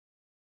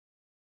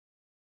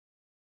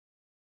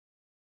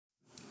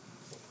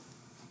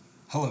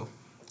Hello.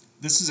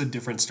 This is a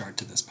different start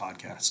to this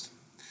podcast.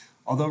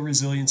 Although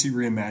Resiliency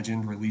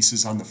Reimagined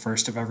releases on the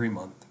first of every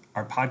month,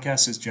 our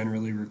podcast is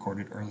generally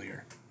recorded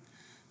earlier.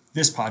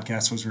 This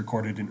podcast was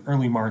recorded in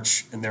early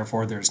March, and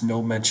therefore there's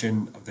no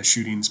mention of the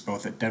shootings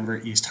both at Denver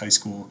East High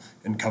School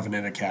and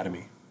Covenant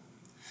Academy.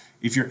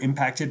 If you're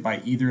impacted by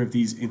either of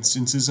these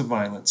instances of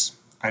violence,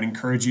 I'd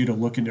encourage you to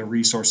look into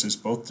resources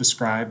both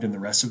described in the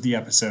rest of the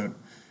episode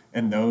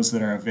and those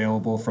that are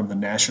available from the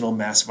National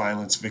Mass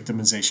Violence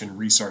Victimization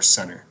Resource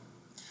Center.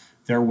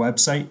 Their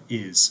website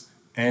is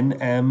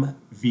nmvvrc.org.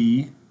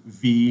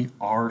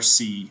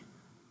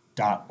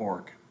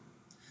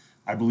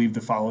 I believe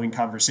the following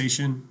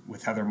conversation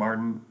with Heather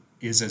Martin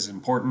is as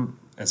important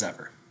as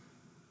ever.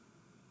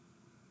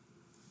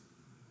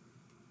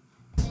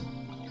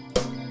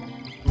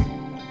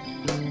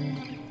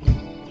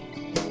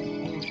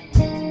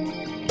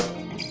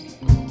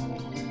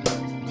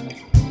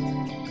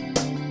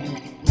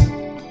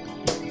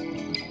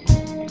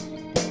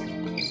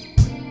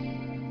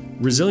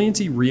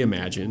 Resiliency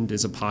Reimagined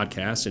is a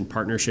podcast in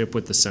partnership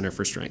with the Center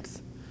for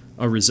Strength,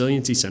 a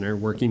resiliency center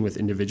working with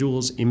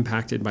individuals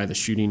impacted by the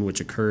shooting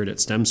which occurred at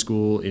STEM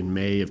School in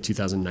May of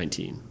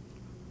 2019.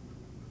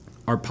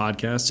 Our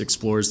podcast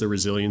explores the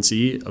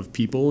resiliency of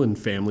people and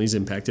families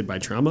impacted by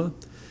trauma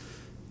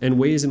and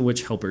ways in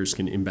which helpers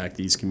can impact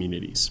these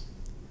communities.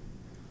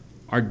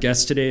 Our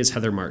guest today is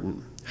Heather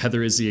Martin.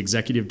 Heather is the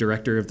executive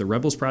director of the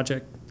Rebels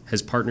Project,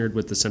 has partnered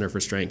with the Center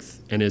for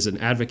Strength, and is an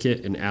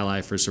advocate and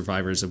ally for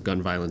survivors of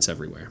gun violence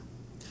everywhere.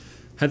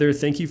 Heather,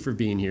 thank you for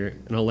being here,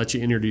 and I'll let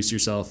you introduce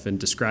yourself and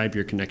describe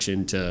your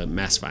connection to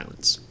mass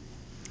violence.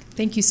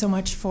 Thank you so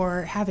much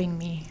for having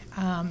me.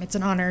 It's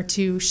an honor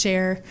to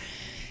share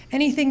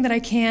anything that I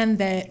can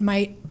that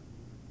might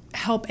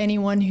help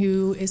anyone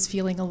who is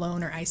feeling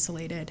alone or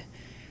isolated.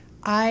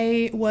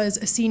 I was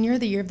a senior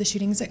the year of the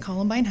shootings at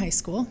Columbine High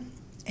School,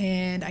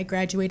 and I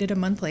graduated a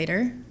month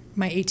later.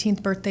 My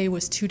 18th birthday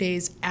was 2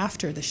 days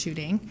after the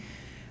shooting.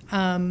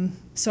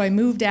 So I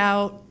moved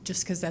out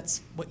just because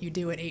that's what you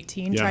do at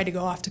 18, tried to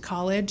go off to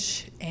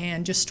college,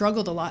 and just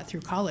struggled a lot through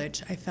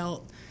college. I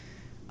felt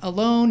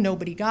alone,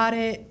 nobody got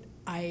it.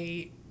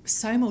 I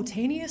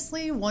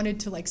simultaneously wanted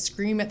to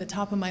scream at the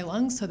top of my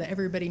lungs so that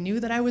everybody knew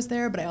that I was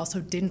there, but I also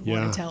didn't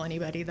want to tell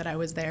anybody that I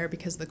was there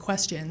because of the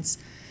questions.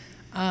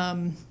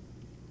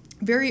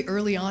 Very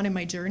early on in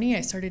my journey,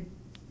 I started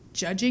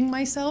judging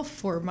myself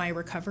for my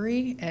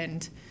recovery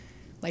and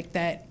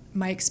that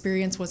my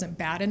experience wasn't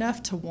bad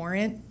enough to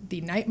warrant the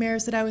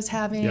nightmares that I was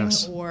having,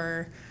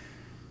 or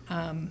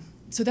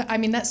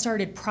that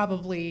started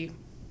probably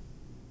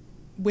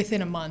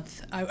within a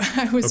month.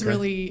 I was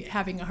really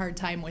having a hard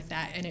time with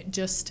that, and it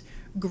just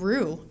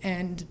grew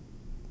and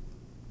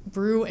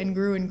grew and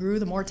grew and grew.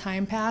 The more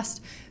time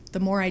passed, the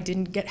more I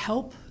didn't get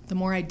help, the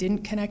more I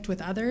didn't connect with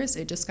others.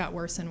 It just got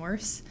worse and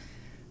worse.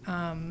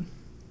 I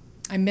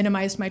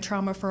minimized my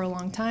trauma for a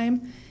long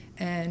time,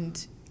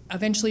 and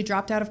eventually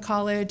dropped out of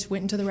college,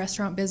 went into the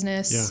restaurant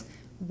business,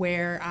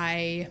 where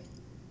I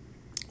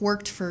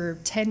worked for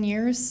 10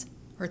 years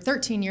or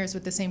 13 years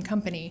with the same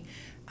company.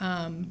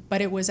 But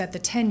it was at the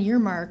 10-year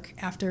mark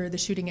after the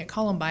shooting at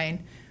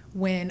Columbine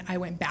when I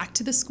went back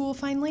to the school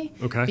finally,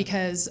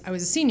 because I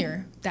was a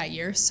senior that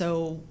year,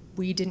 so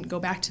we didn't go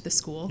back to the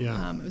school.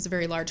 It was a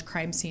very large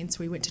crime scene, so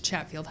we went to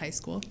Chatfield High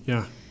School.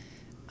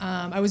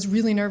 I was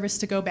really nervous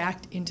to go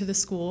back into the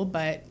school,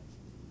 but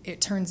it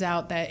turns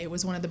out that it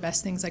was one of the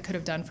best things I could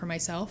have done for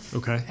myself.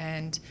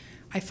 And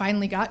I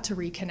finally got to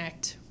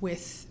reconnect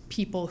with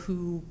people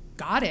who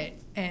got it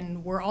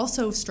and were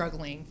also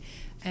struggling.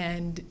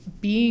 And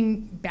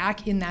being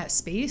back in that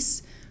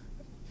space,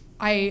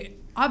 I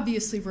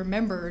obviously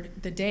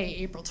remembered the day,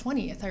 April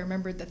 20th. I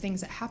remembered the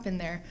things that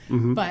happened there.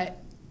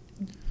 But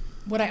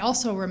what I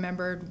also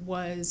remembered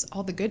was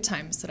all the good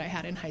times that I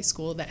had in high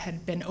school that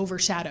had been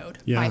overshadowed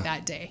by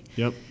that day.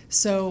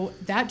 So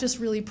that just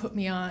really put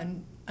me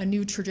on a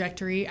new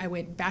trajectory. I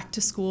went back to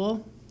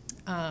school,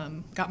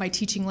 got my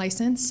teaching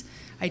license.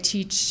 I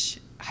teach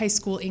high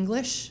school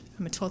English.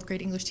 I'm a 12th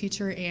grade English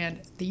teacher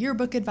and the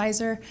yearbook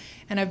advisor,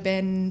 and I've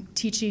been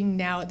teaching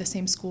now at the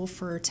same school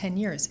for 10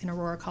 years in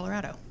Aurora,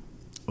 Colorado.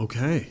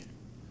 Okay.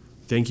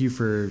 Thank you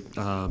for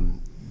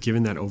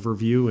giving that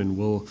overview, and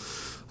we'll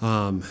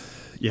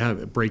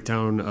break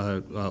down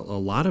a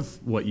lot of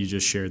what you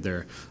just shared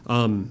there.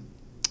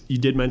 You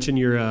did mention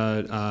you're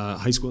a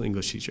high school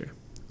English teacher.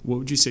 What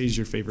would you say is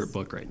your favorite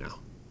book right now?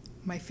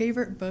 My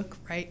favorite book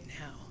right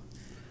now.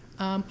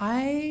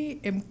 I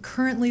am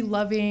currently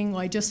loving,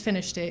 I just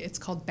finished it. It's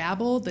called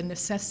Babel, The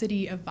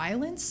Necessity of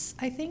Violence,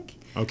 I think.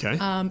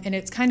 And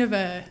it's kind of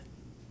a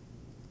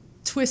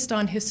twist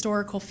on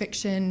historical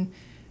fiction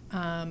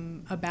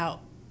about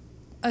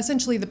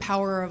essentially the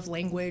power of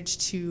language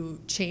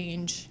to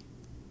change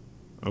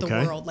the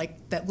world.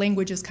 That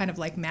language is kind of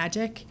like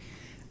magic,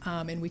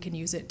 and we can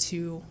use it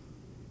to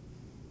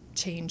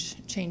change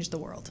the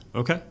world.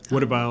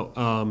 What about,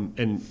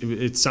 and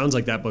it sounds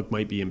like that book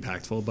might be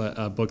impactful, but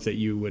a book that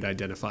you would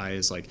identify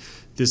as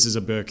this is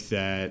a book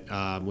that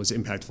was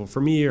impactful for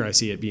me, or I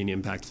see it being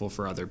impactful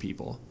for other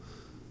people?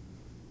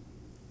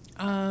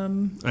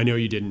 I know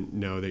you didn't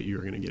know that you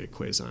were going to get a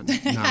quiz on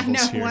novels I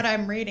know here. what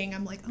I'm reading.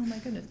 I'm like, oh my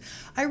goodness.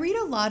 I read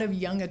a lot of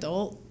young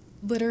adult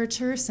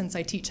literature since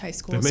I teach high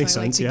school, That makes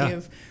so I like sense, to yeah.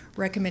 give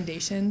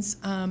recommendations.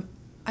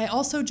 I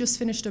also just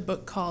finished a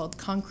book called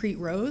Concrete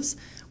Rose,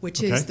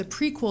 which is the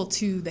prequel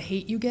to The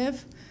Hate You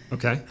Give,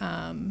 Okay.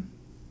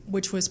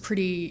 which was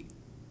pretty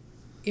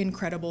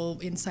incredible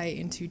insight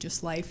into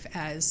just life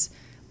as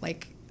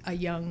like a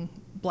young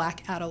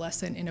Black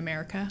adolescent in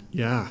America.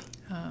 Yeah.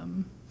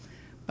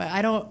 But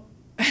I don't,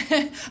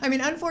 I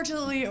mean,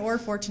 unfortunately or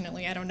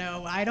fortunately, I don't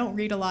know. I don't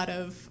read a lot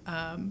of,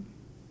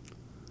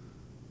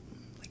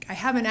 like, I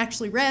haven't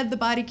actually read The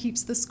Body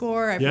Keeps the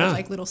Score. I've read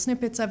like little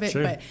snippets of it,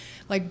 Sure. but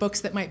like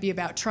books that might be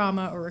about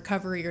trauma or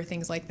recovery or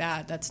things like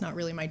that, that's not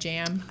really my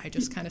jam. I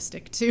just kind of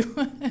stick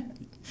to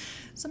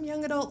some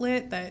young adult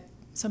lit that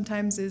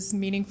sometimes is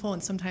meaningful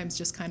and sometimes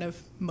just kind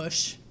of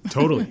mush.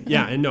 Totally.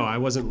 Yeah. And no, I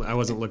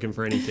wasn't looking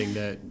for anything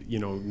that,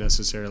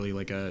 necessarily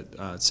like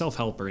a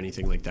self-help or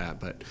anything like that.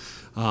 But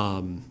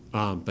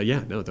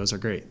yeah, no, those are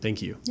great.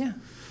 Thank you. Yeah.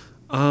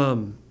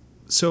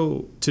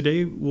 So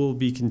today we'll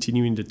be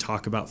continuing to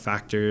talk about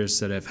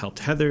factors that have helped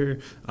Heather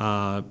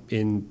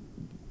in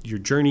your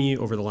journey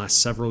over the last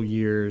several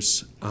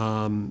years.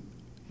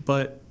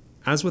 But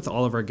as with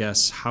all of our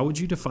guests, how would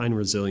you define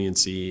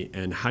resiliency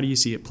and how do you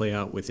see it play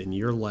out within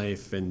your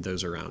life and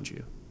those around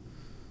you?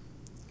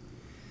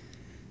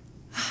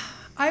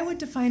 I would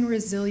define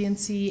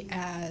resiliency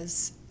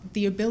as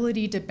the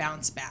ability to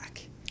bounce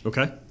back.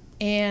 Okay.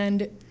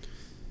 And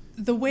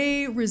the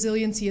way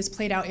resiliency is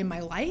played out in my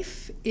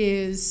life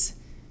is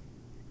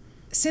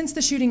since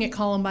the shooting at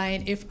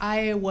Columbine, if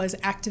I was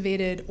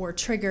activated or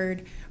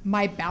triggered,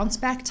 my bounce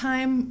back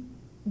time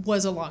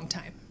was a long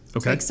time.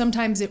 Okay. Like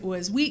sometimes it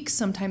was weeks,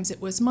 sometimes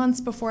it was months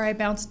before I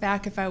bounced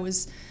back if I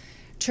was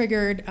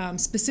triggered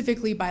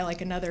specifically by like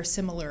another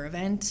similar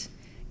event.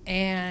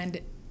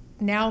 And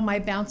now my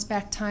bounce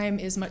back time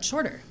is much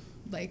shorter.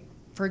 Like,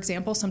 for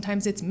example,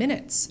 sometimes it's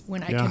minutes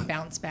when I can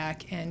bounce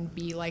back and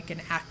be like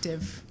an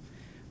active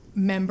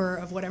member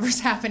of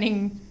whatever's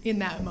happening in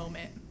that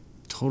moment.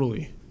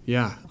 Totally.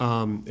 Yeah.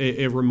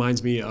 It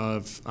reminds me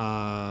of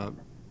our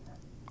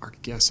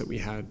guest that we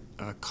had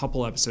a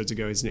couple episodes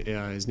ago. His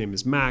name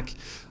is Mac,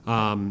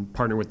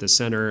 partner with the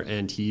center,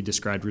 and he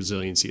described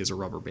resiliency as a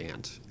rubber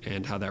band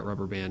and how that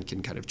rubber band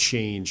can kind of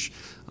change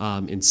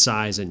in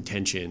size and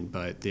tension,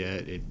 but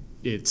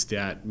it's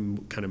that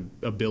kind of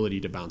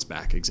ability to bounce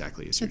back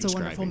exactly as you're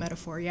describing. It's a wonderful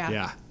metaphor,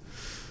 yeah.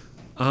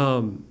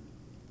 Yeah.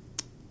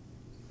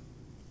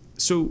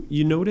 So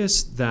you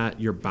notice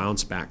that your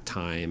bounce back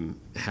time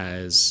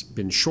has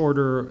been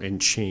shorter and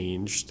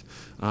changed.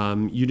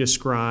 You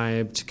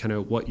described kind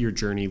of what your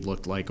journey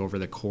looked like over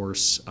the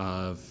course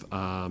of,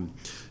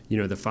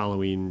 the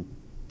following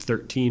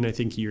 13, I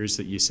think, years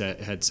that you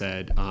had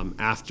said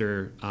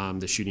after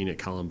the shooting at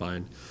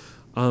Columbine.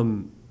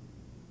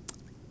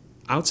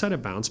 Outside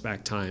of bounce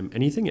back time,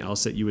 anything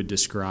else that you would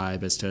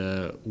describe as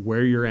to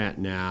where you're at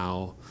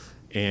now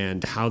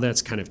and how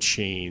that's kind of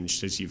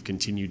changed as you've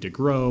continued to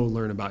grow,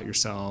 learn about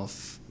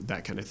yourself,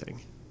 that kind of thing?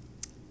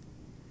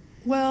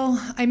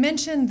 Well, I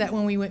mentioned that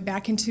when we went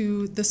back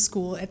into the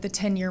school at the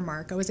 10-year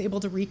mark, I was able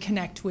to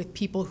reconnect with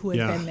people who had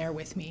been there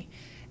with me.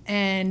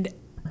 And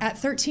at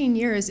 13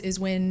 years is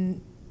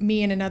when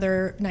me and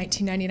another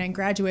 1999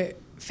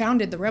 graduate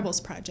founded the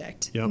Rebels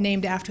Project,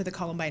 named after the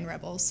Columbine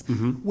Rebels,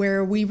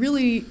 where we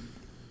really,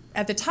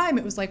 at the time,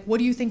 it was like, what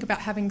do you think about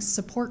having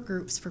support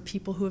groups for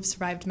people who have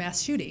survived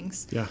mass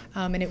shootings? Yeah.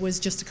 And it was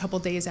just a couple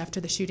days after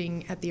the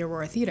shooting at the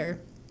Aurora Theater.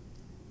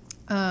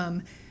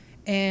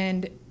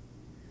 And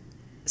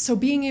so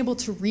being able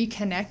to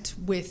reconnect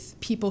with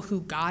people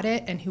who got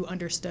it and who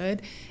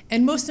understood,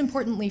 and most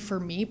importantly for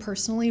me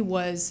personally,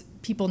 was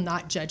people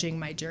not judging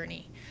my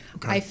journey.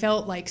 Okay. I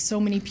felt like so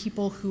many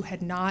people who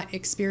had not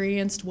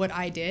experienced what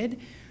I did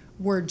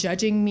were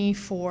judging me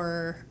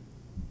for,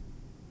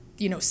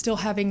 still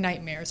having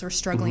nightmares or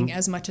struggling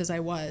as much as I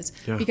was,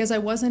 because I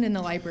wasn't in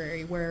the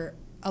library where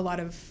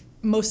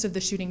most of the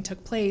shooting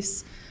took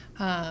place.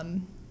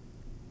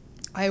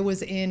 I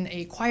was in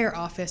a choir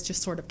office,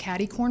 just sort of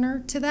catty corner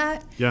to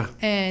that. Yeah.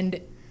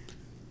 And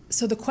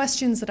so the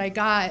questions that I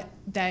got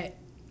that,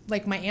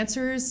 like, my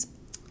answers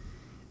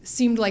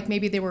seemed like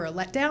maybe they were a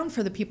letdown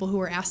for the people who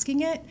were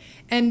asking it.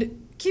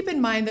 And keep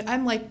in mind that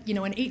I'm like,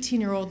 an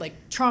 18-year-old,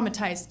 like,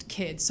 traumatized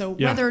kid. So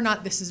whether or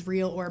not this is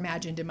real or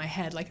imagined in my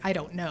head, like, I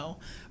don't know.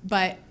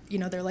 But,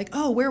 they're like,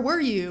 oh, where were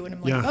you? And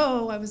I'm like,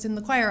 oh, I was in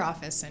the choir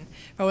office. And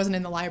if I wasn't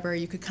in the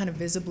library, you could kind of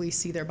visibly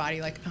see their body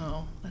like,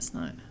 oh, that's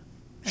not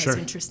as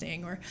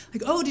interesting. Or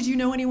like, oh, did you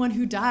know anyone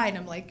who died? And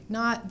I'm like,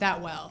 not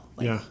that well.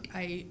 Like,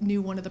 I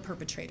knew one of the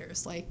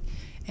perpetrators,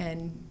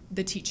 and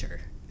the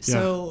teacher.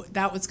 So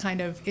that was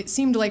kind of, it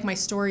seemed like my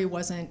story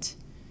wasn't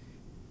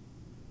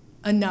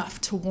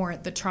enough to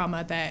warrant the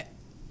trauma that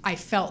I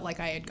felt like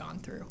I had gone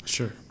through.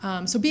 Sure.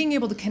 So being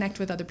able to connect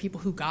with other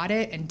people who got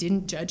it and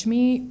didn't judge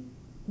me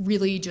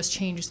really just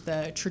changed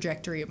the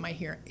trajectory of my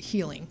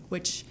healing,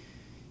 which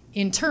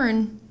in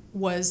turn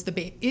is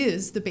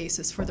the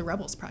basis for the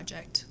Rebels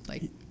Project.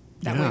 Like,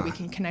 That way we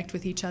can connect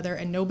with each other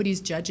and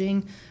nobody's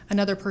judging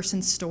another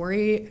person's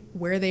story,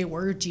 where they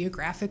were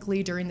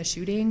geographically during the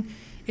shooting.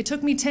 It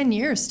took me 10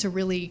 years to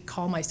really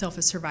call myself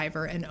a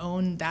survivor and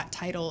own that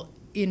title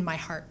in my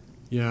heart.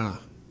 Yeah.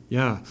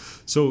 Yeah.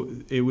 So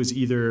it was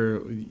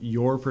either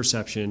your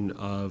perception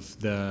of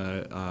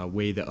the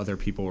way that other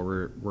people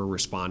were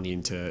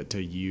responding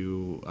to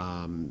you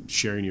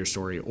sharing your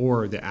story,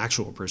 or the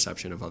actual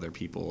perception of other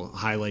people,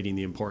 highlighting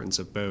the importance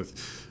of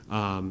both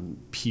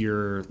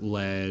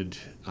peer-led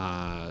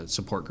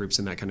support groups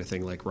and that kind of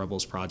thing, like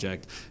Rebels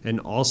Project, and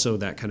also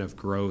that kind of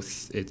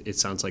growth, it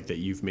sounds like, that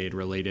you've made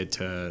related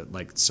to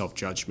like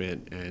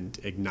self-judgment and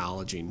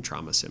acknowledging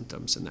trauma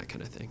symptoms and that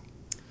kind of thing.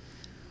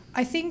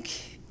 I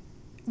think...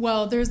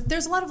 Well,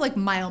 there's a lot of like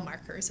mile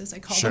markers, as I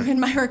call them, in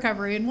my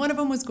recovery. And one of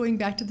them was going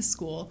back to the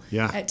school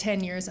at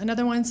 10 years.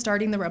 Another one,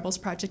 starting the Rebels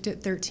Project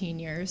at 13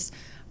 years.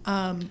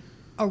 A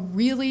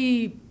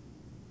really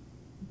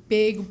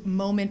big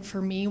moment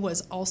for me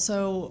was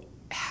also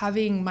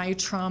having my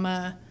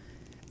trauma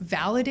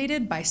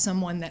validated by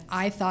someone that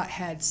I thought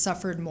had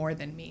suffered more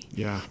than me.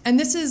 Yeah. And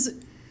this is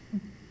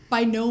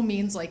by no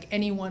means like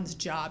anyone's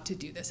job to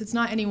do this. It's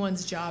not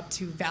anyone's job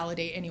to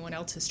validate anyone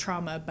else's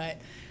trauma,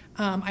 but...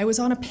 I was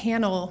on a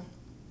panel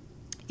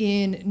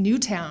in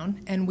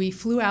Newtown, and we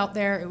flew out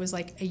there. It was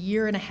like a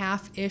year and a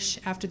half-ish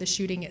after the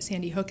shooting at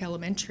Sandy Hook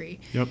Elementary.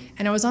 Yep.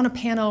 And I was on a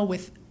panel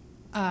with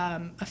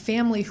a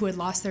family who had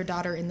lost their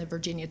daughter in the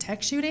Virginia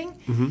Tech shooting.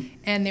 Mm-hmm.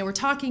 And they were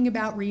talking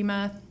about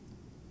Rima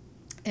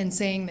and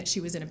saying that she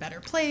was in a better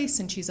place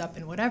and she's up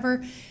and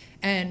whatever.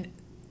 And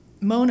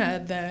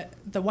Mona,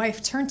 the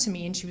wife, turned to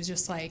me and she was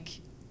just like,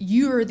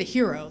 you're the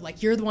hero.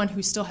 Like, you're the one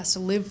who still has to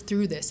live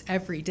through this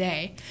every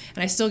day.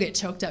 And I still get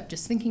choked up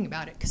just thinking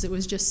about it, because it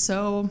was just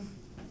so,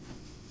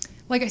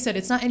 like I said,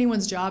 it's not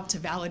anyone's job to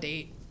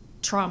validate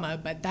trauma,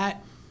 but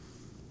that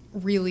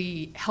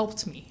really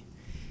helped me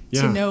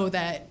to know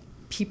that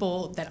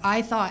people that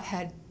I thought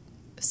had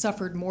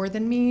suffered more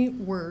than me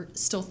were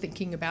still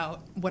thinking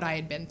about what I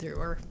had been through,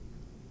 or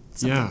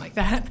something like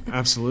that.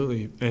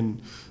 Absolutely.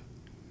 And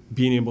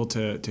being able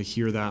to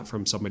hear that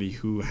from somebody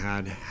who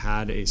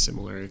had a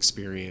similar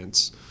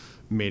experience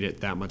made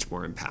it that much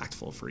more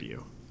impactful for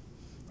you.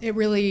 It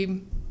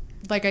really,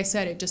 like I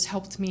said, it just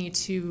helped me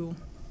to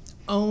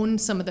own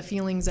some of the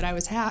feelings that I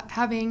was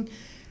having,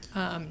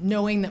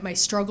 knowing that my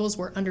struggles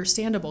were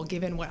understandable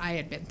given what I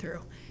had been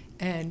through,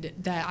 and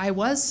that I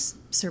was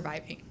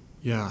surviving.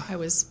 Yeah. I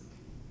was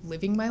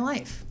living my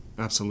life.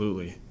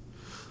 Absolutely.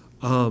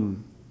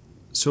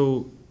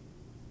 So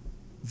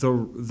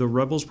the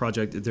Rebels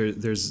Project,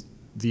 there's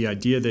the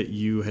idea that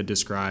you had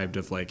described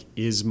of like,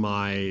 is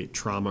my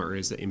trauma or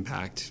is the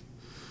impact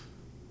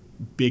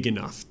big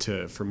enough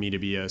for me to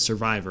be a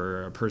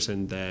survivor, or a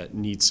person that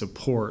needs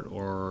support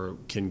or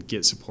can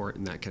get support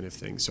and that kind of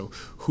thing. So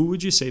who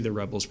would you say the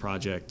Rebels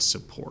Project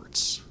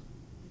supports?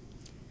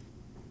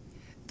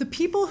 The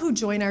people who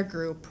join our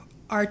group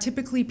are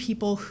typically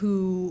people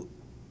who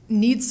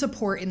need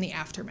support in the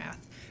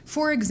aftermath.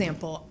 For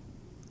example,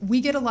 we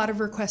get a lot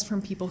of requests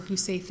from people who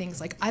say things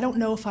like, I don't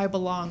know if I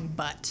belong,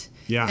 but...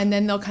 Yeah. And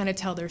then they'll kind of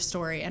tell their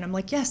story. And I'm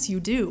like, yes, you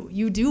do.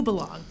 You do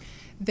belong.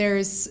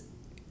 There's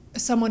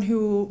someone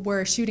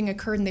where a shooting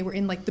occurred and they were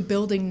in like the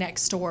building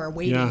next door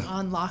waiting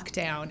on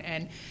lockdown.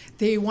 And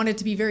they wanted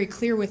to be very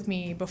clear with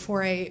me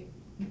before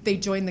they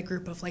joined the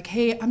group of like,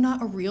 hey, I'm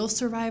not a real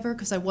survivor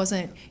because I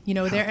wasn't,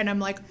 there. And I'm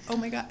like, oh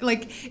my God.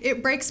 Like,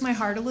 it breaks my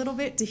heart a little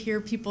bit to hear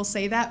people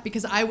say that,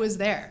 because I was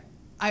there.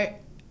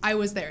 I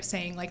was there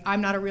saying, like, I'm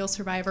not a real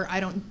survivor.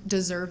 I don't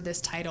deserve this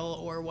title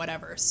or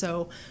whatever.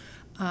 So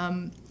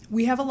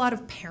we have a lot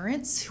of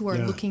parents who are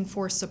looking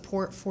for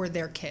support for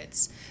their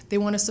kids. They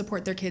want to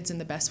support their kids in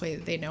the best way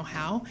that they know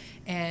how.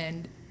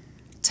 And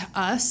to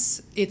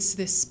us, it's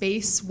this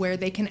space where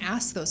they can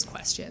ask those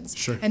questions.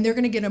 Sure. And they're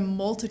going to get a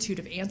multitude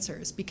of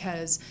answers,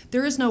 because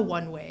there is no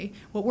one way.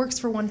 What works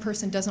for one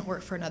person doesn't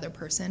work for another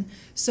person.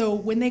 So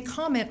when they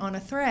comment on a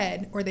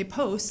thread or they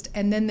post,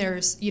 and then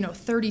there's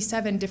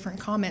 37 different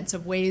comments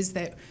of ways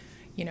that,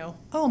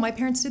 oh, my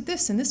parents did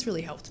this and this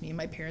really helped me, and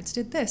my parents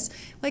did this.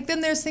 Like,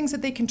 then there's things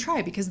that they can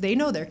try, because they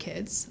know their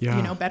kids,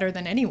 better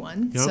than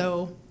anyone. Yep.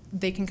 So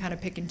they can kind of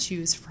pick and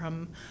choose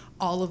from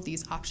all of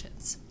these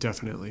options.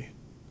 Definitely.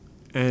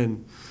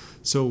 And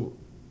so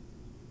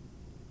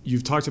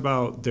you've talked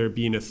about there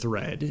being a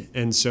thread,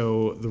 and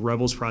so the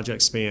Rebels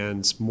Project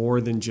spans more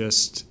than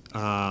just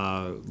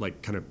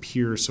like kind of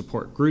peer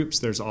support groups.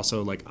 There's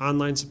also like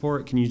online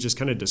support. Can you just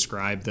kind of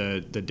describe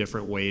the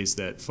different ways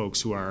that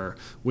folks who are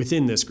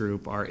within this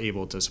group are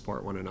able to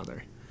support one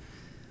another?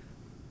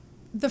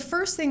 The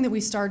first thing that we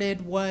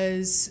started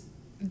was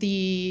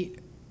the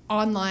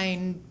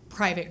online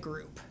private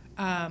group,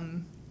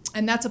 and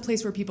that's a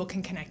place where people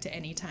can connect at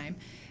any time.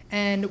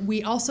 And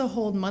we also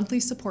hold monthly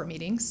support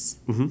meetings.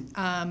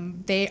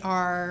 Mm-hmm. They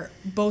are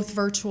both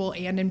virtual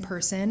and in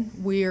person.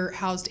 We're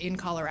housed in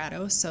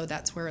Colorado, so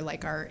that's where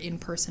like our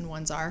in-person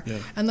ones are,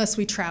 unless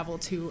we travel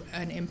to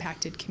an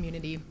impacted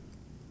community.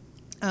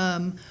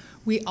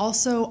 We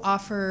also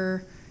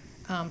offer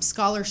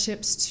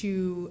scholarships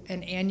to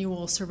an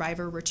annual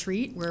survivor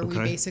retreat where we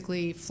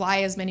basically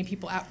fly as many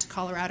people out to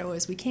Colorado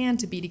as we can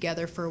to be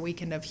together for a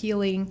weekend of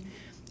healing.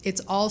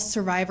 It's all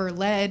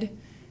survivor-led.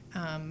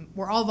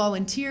 We're all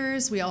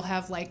volunteers. We all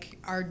have like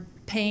our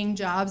paying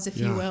jobs, if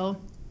you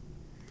will.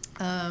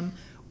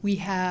 We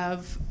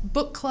have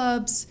book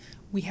clubs.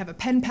 We have a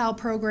pen pal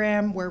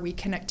program where we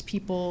connect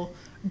people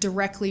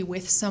directly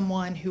with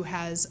someone who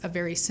has a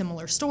very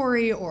similar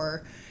story,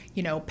 or,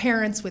 you know,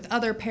 parents with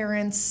other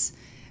parents,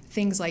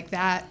 things like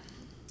that.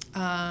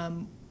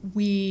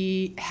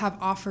 We have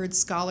offered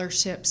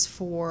scholarships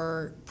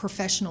for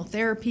professional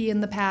therapy in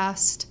the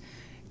past,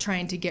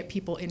 trying to get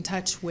people in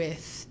touch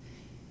with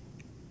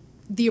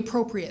the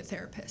appropriate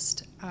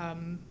therapist.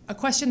 A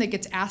question that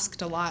gets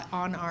asked a lot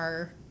on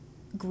our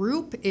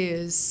group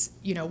is,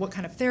 you know, what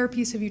kind of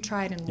therapies have you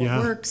tried and what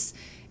works?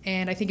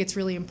 And I think it's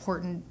really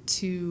important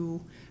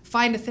to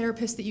find a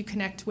therapist that you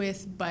connect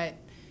with, but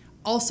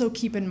also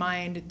keep in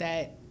mind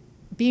that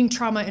being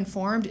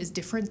trauma-informed is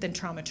different than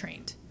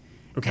trauma-trained.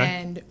 Okay.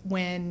 And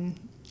when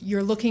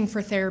you're looking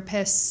for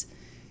therapists,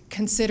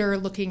 consider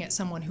looking at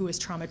someone who is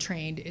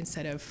trauma-trained in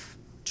addition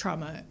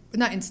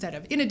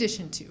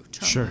to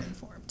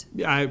trauma-informed.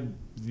 Yeah,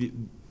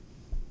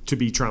 to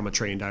be trauma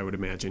trained, I would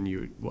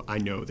imagine I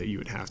know that you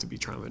would have to be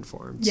trauma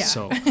informed. Yeah.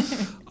 So,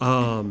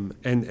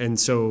 and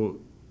so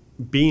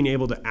being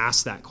able to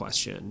ask that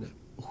question,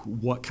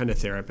 what kind of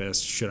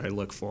therapist should I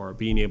look for?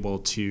 Being able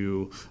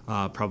to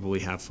probably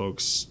have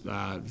folks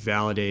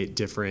validate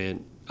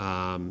different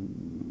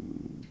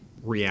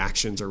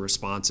reactions or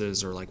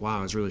responses, or like, wow,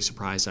 I was really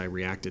surprised I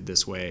reacted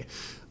this way.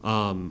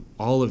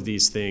 All of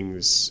these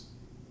things,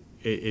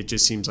 it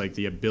just seems like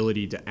the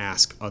ability to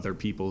ask other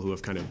people who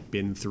have kind of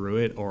been through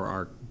it or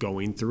are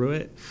going through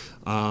it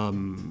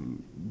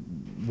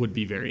would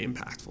be very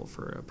impactful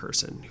for a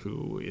person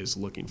who is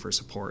looking for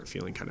support,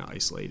 feeling kind of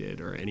isolated,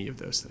 or any of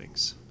those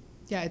things.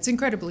 Yeah, it's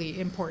incredibly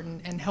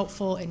important and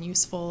helpful and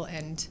useful,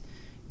 and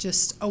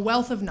just a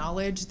wealth of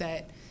knowledge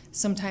that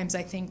sometimes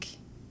I think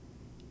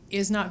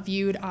is not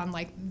viewed on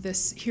like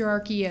this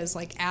hierarchy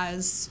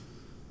as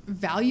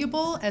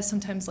valuable as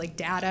sometimes like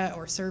data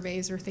or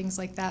surveys or things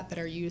like that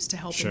are used to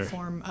help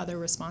inform other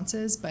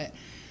responses. But,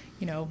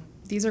 you know,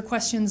 these are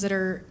questions that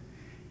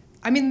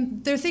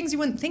they're things you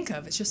wouldn't think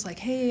of. It's just like,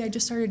 hey, I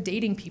just started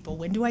dating people.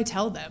 When do I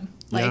tell them?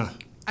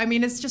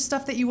 It's just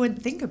stuff that you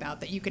wouldn't think about,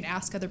 that you can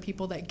ask other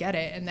people that get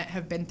it and that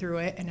have been through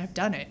it and have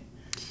done it.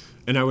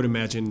 And I would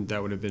imagine that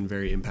would have been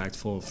very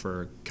impactful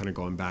for kind of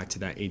going back to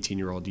that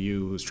 18-year-old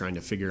you who's trying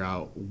to figure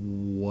out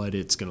what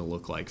it's going to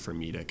look like for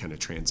me to kind of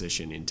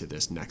transition into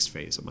this next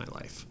phase of my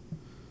life.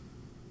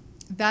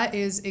 That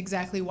is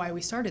exactly why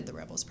we started the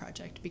Rebels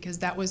Project, because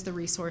that was the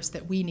resource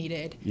that we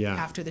needed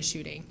after the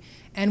shooting.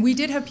 And we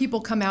did have people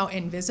come out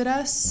and visit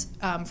us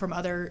from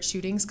other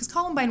shootings, because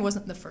Columbine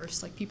wasn't the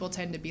first. Like, people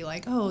tend to be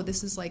like, oh,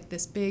 this is like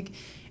this big.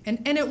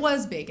 And it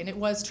was big and it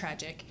was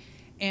tragic.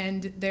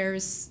 And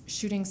there's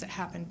shootings that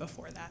happened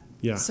before that.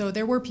 Yeah. So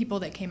there were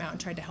people that came out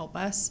and tried to help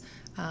us.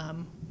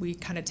 We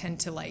kind of tend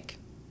to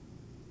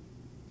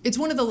it's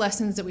one of the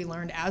lessons that we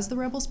learned as the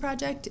Rebels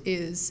Project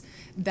is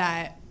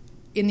that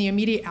in the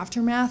immediate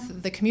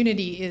aftermath, the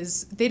community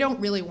they don't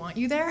really want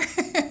you there.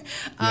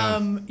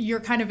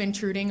 You're kind of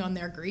intruding on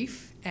their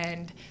grief.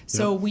 And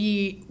so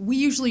we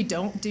usually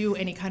don't do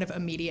any kind of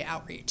immediate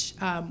outreach.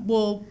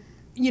 We'll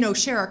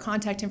share our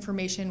contact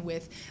information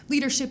with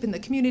leadership in the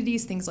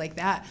communities, things like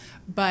that.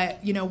 But,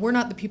 we're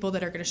not the people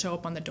that are going to show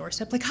up on the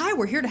doorstep like, hi,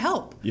 we're here to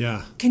help.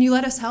 Yeah. Can you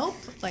let us help?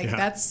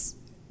 That's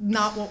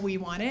not what we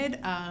wanted.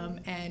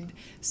 And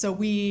so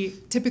we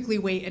typically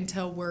wait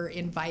until we're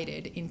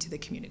invited into the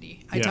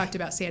community. I talked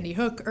about Sandy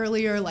Hook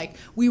earlier.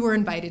 We were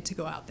invited to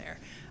go out there.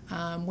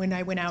 When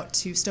I went out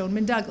to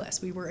Stoneman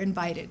Douglas, we were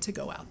invited to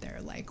go out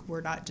there.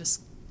 We're not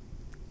just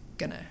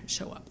going to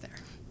show up there.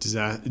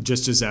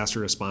 Just disaster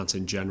response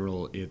in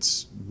general,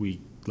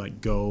 we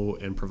go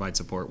and provide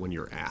support when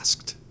you're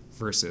asked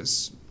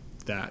versus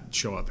that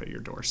show up at your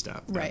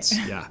doorstep. Right.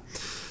 Yeah.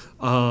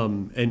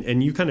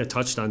 And you kind of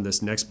touched on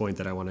this next point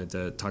that I wanted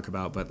to talk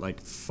about, but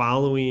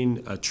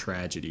following a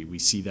tragedy, we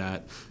see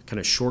that kind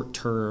of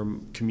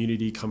short-term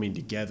community coming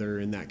together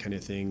and that kind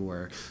of thing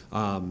where,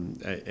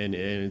 and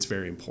it's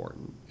very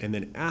important. And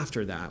then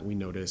after that, we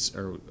notice,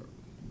 or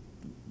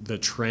the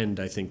trend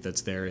I think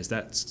that's there is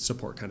that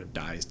support kind of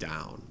dies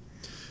down.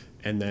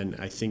 And then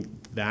I think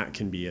that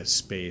can be a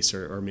space,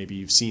 or maybe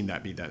you've seen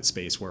that be that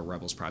space where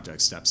Rebels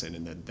Project steps in,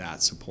 and then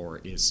that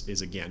support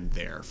is again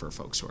there for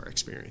folks who are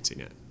experiencing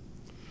it.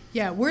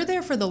 Yeah, we're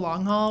there for the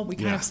long haul. We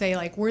kind of say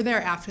we're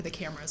there after the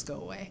cameras go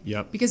away.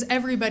 Yep. Because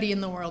everybody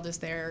in the world is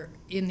there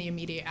in the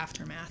immediate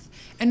aftermath.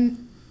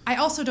 And I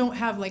also don't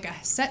have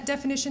a set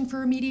definition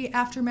for immediate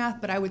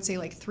aftermath, but I would say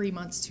 3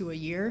 months to a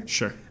year.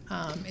 Sure.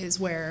 Is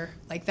where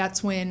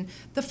that's when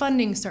the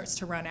funding starts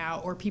to run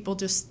out, or people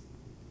just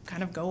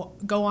kind of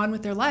go on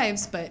with their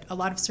lives. But a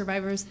lot of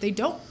survivors, they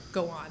don't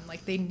go on.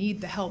 They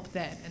need the help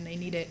then, and they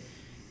need it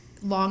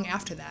long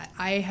after that.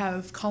 I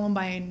have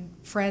Columbine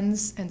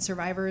friends and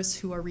survivors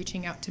who are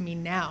reaching out to me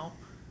now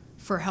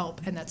for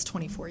help, and that's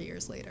 24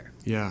 years later.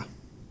 Yeah.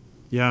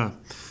 Yeah.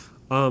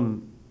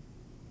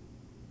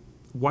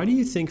 Why do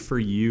you think for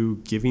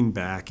you giving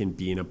back and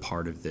being a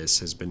part of this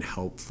has been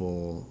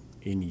helpful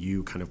in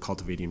you kind of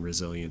cultivating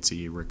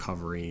resiliency,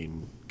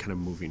 recovering, kind of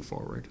moving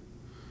forward?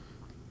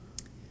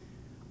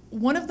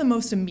 One of the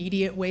most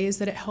immediate ways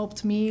that it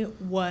helped me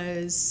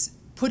was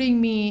putting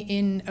me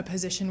in a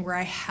position where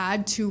I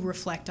had to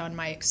reflect on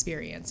my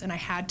experience and I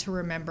had to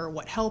remember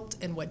what helped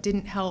and what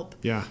didn't help.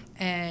 Yeah.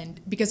 And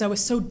because I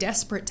was so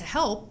desperate to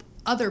help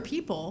other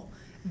people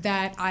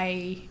that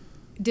I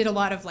did a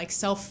lot of like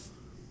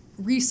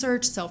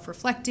self-research,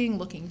 self-reflecting,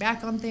 looking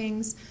back on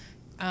things.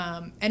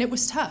 And it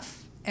was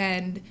tough.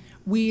 And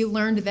we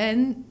learned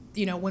then,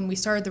 when we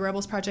started the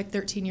Rebels Project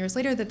 13 years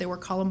later, that there were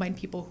Columbine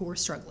people who were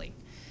struggling.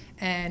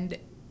 And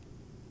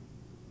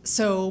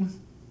so,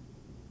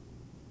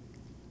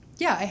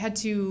 yeah, I had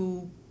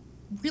to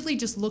really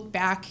just look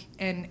back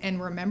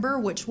and remember,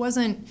 which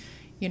wasn't,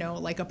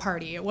 like a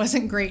party. It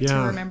wasn't great to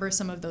remember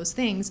some of those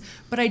things.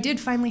 But I did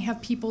finally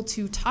have people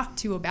to talk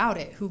to about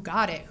it, who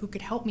got it, who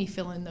could help me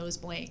fill in those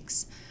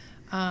blanks.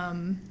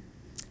 So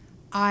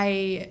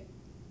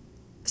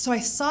I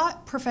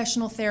sought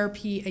professional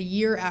therapy a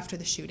year after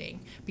the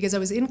shooting because I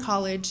was in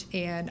college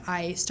and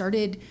I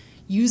started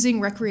using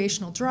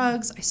recreational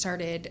drugs. I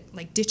started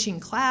like ditching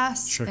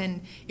class. Sure.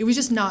 And it was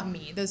just not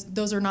me.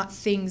 Those are not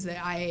things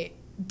that I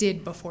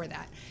did before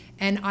that.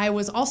 And I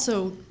was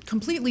also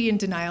completely in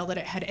denial that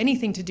it had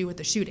anything to do with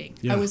the shooting.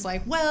 Yeah. I was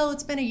like, well,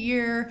 it's been a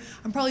year.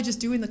 I'm probably just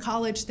doing the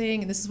college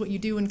thing and this is what you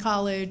do in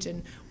college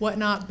and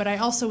whatnot. But I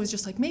also was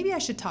just like, maybe I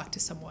should talk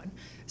to someone.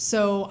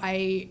 So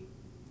I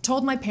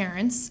told my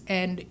parents,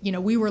 and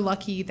we were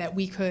lucky that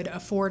we could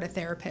afford a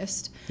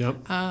therapist.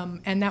 Yep.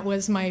 And that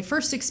was my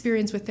first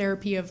experience with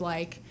therapy of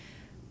like,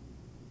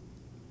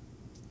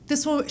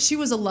 she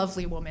was a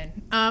lovely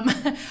woman.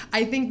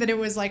 I think that it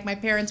was like my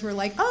parents were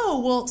like,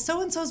 oh, well,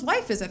 so-and-so's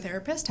wife is a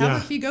therapist. How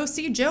if you go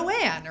see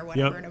Joanne or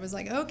whatever? Yep. And it was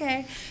like,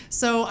 okay.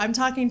 So I'm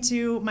talking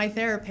to my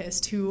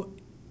therapist who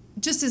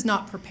just is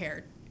not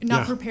prepared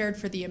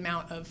for the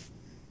amount of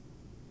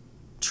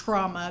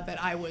trauma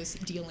that I was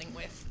dealing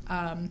with.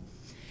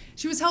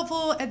 She was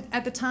helpful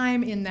at the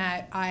time in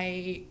that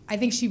I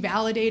think she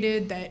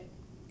validated that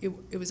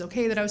it was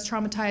okay that I was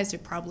traumatized.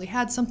 It probably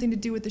had something to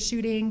do with the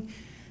shooting.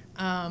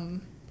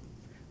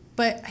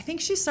 But I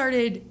think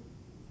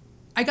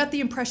I got the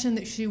impression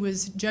that she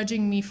was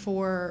judging me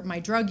for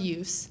my drug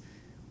use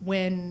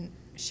when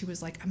she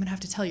was like, I'm going to have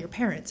to tell your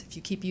parents if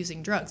you keep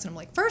using drugs. And I'm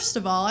like, first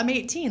of all, I'm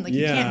 18. Like,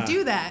 you can't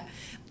do that.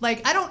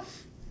 Like,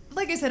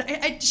 like I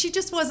said, she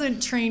just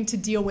wasn't trained to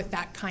deal with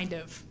that kind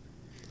of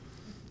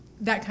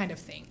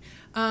thing.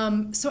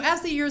 So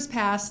as the years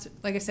passed,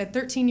 like I said,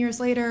 13 years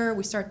later,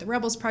 we start the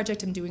Rebels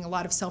Project. I'm doing a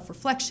lot of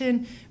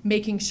self-reflection,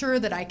 making sure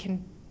that I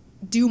can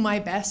do my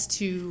best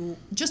to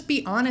just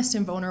be honest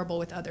and vulnerable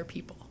with other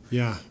people.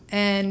 Yeah.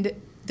 And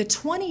the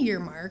 20-year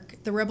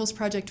mark, the Rebels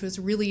Project was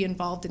really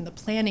involved in the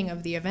planning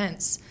of the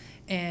events.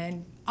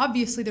 And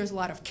obviously there's a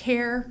lot of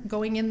care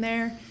going in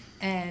there.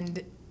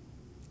 And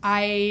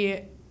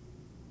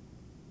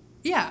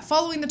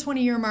following the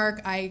 20-year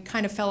mark, I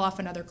kind of fell off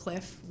another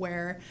cliff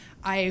where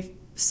I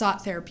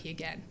sought therapy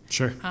again.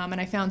 Sure.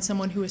 And I found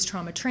someone who was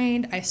trauma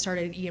trained. I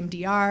started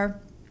EMDR.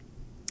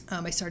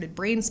 I started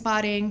brain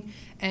spotting,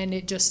 and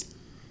it just,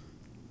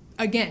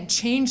 again,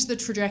 changed the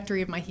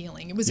trajectory of my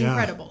healing. It was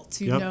incredible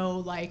to know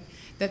like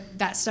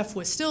that stuff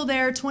was still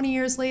there 20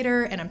 years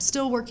later, and I'm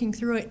still working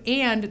through it,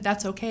 and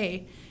that's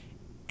okay.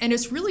 And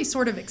it's really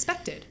sort of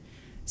expected.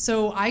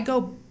 So I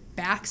go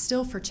back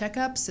still for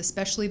checkups,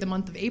 especially the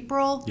month of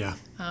April. Yeah.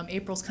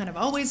 April's kind of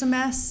always a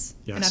mess.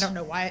 Yes. And I don't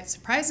know why it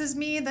surprises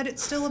me that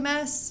it's still a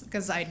mess,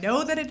 because I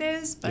know that it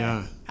is, but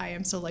I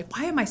am still like,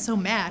 why am I so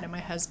mad? And my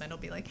husband will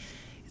be like,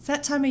 it's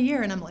that time of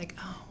year. And I'm like,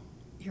 oh,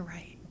 you're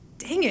right.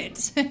 Dang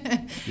it.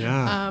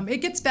 Yeah. It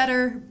gets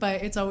better,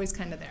 but it's always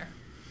kind of there.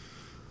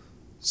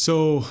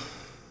 So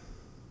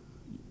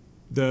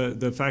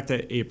the fact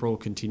that April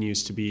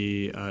continues to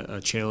be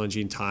a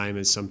challenging time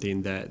is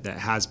something that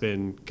has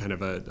been kind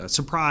of a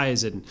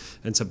surprise and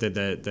something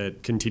that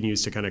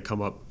continues to kind of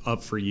come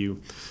up for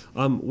you.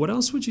 What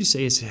else would you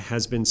say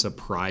has been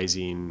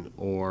surprising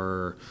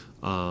or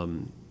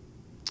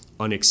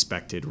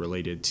unexpected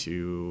related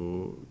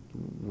to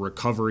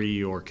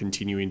recovery or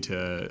continuing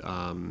to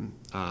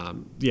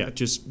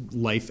just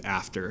life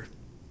after?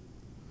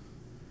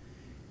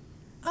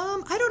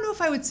 I don't know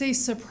if I would say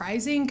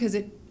surprising, because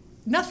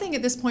nothing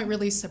at this point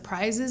really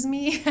surprises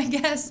me, I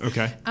guess.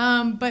 Okay.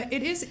 But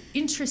it is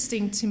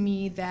interesting to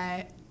me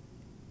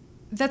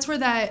that's where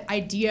that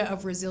idea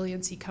of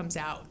resiliency comes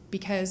out,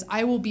 because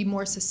I will be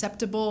more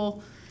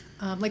susceptible.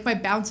 Like my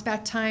bounce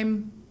back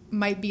time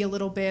might be a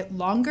little bit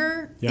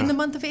longer in the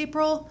month of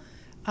April.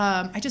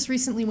 I just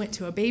recently went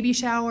to a baby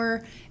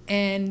shower,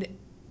 and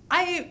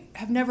I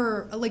have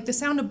never, like, the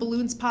sound of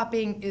balloons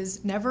popping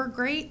is never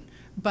great,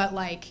 but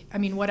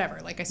whatever.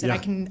 Like I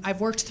said,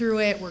 I've worked through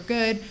it. We're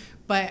good.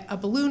 But a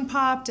balloon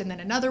popped, and then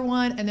another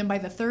one, and then by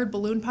the third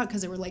balloon pop,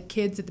 because there were like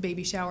kids at the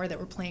baby shower that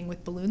were playing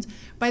with balloons,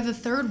 by the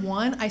third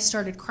one, I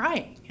started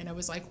crying, and I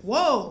was like,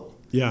 whoa.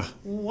 Yeah.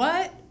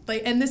 What?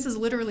 Like, and this is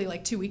literally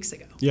like 2 weeks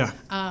ago. Yeah.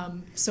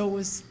 So it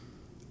was,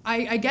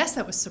 I guess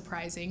that was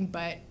surprising,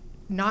 but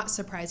not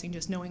surprising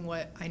just knowing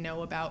what I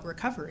know about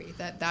recovery,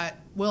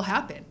 that will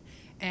happen.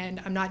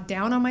 And I'm not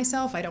down on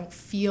myself. I don't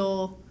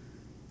feel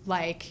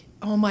like,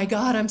 oh my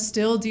God, I'm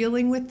still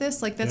dealing with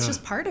this. Like, that's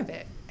just part of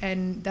it.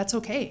 And that's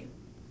okay.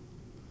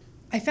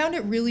 I found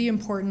it really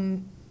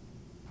important,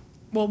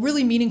 well,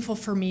 really meaningful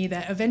for me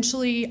that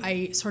eventually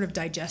I sort of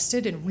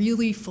digested and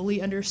really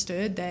fully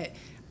understood that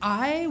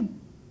I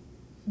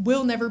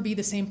will never be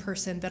the same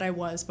person that I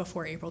was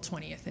before April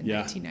 20th in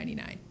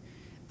 1999.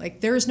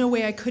 Like, there's no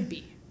way I could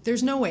be.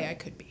 There's no way I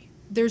could be.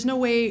 There's no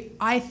way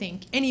I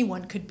think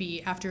anyone could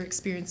be after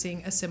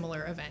experiencing a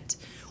similar event.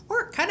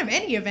 Or kind of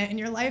any event in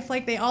your life,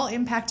 like they all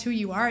impact who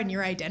you are and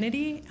your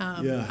identity.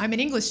 I'm an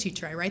English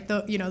teacher. I write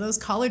those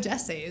college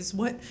essays.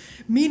 What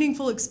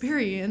meaningful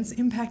experience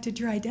impacted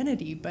your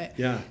identity? But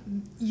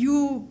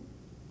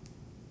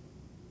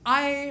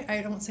I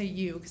don't say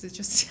you because it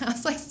just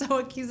sounds like so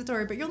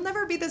accusatory, but you'll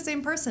never be the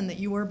same person that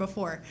you were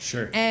before.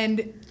 Sure.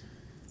 And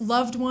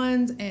loved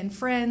ones and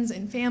friends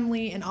and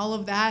family and all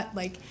of that,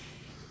 like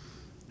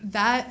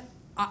that,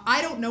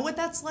 I don't know what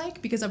that's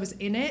like because I was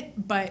in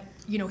it, but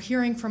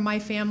hearing from my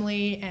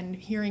family and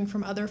hearing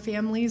from other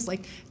families,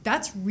 like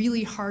that's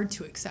really hard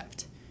to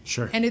accept.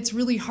 Sure. And it's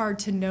really hard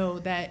to know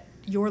that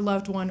your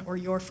loved one or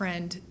your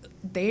friend,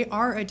 they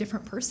are a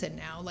different person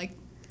now. Like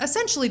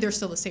essentially they're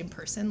still the same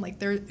person. Like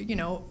they're,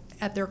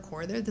 at their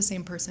core, they're the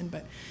same person,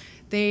 but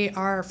they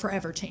are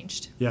forever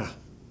changed. Yeah.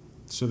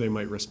 So they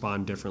might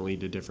respond differently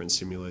to different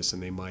stimulus,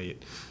 and they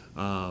might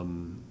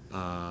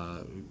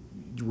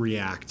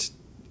react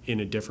in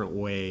a different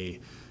way.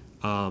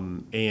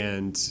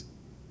 And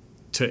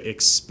to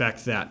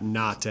expect that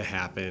not to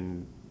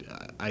happen,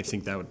 I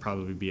think that would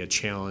probably be a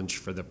challenge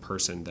for the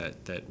person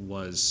that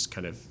was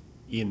kind of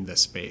in the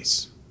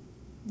space.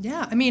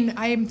 Yeah, I mean,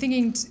 I'm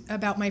thinking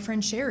about my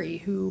friend Sherry,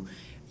 who,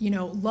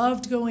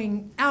 loved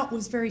going out,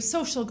 was very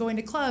social, going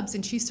to clubs,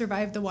 and she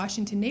survived the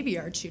Washington Navy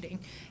Yard shooting.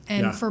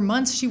 And for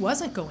months, she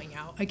wasn't going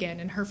out again,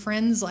 and her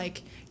friends,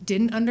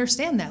 didn't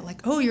understand that.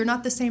 Like, oh, you're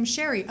not the same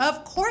Sherry.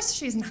 Of course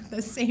she's not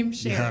the same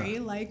Sherry.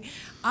 Yeah. Like,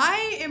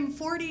 I am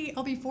 40,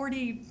 I'll be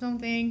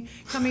 40-something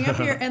coming up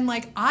here, and,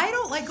 I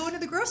don't like going to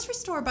the grocery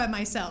store by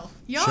myself.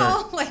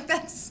 Y'all, sure.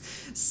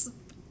 That's...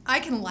 I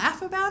can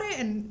laugh about it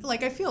and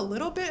I feel a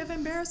little bit of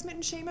embarrassment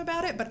and shame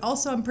about it, but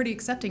also I'm pretty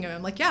accepting of it.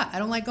 I'm like, yeah, I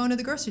don't like going to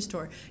the grocery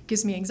store. It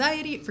gives me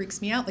anxiety. It freaks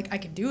me out. I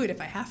can do it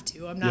if I have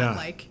to. I'm not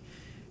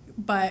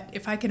but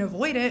if I can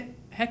avoid it,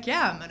 heck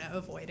yeah, I'm going to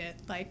avoid it.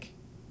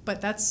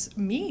 But that's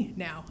me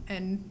now.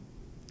 And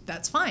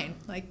that's fine.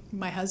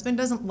 My husband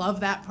doesn't love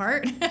that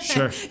part.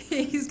 Sure.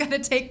 He's got to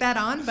take that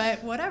on,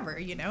 but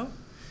whatever,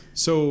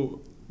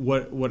 So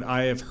what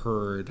I have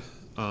heard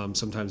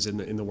sometimes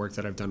in the work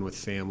that I've done with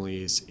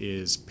families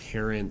is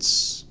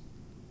parents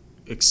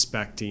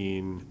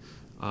expecting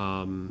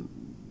a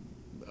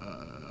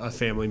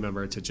family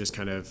member to just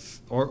kind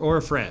of, or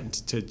a friend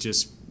to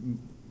just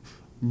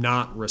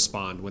not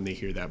respond when they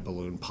hear that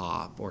balloon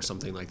pop or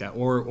something like that.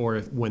 Or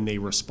if, when they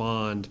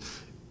respond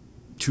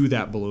to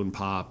that balloon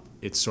pop,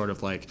 it's sort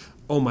of like,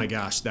 oh my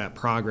gosh, that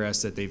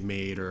progress that they've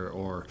made,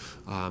 or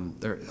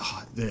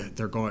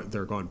they're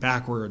going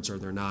backwards, or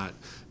they're not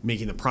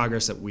making the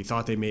progress that we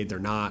thought they made. They're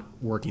not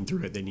working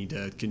through it. They need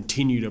to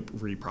continue to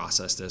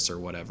reprocess this or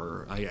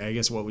whatever. I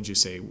guess what would you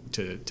say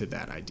to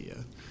that idea?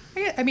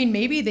 I mean,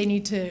 maybe they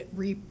need to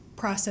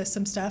reprocess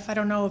some stuff. I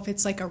don't know if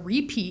it's a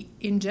repeat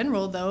in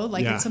general, though.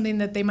 It's something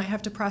that they might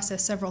have to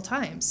process several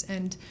times.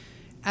 And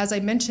as I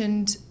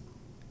mentioned,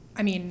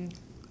 I mean,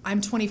 I'm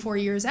 24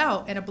 years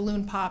out and a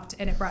balloon popped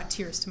and it brought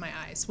tears to my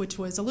eyes, which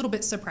was a little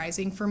bit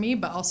surprising for me,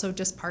 but also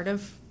just part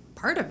of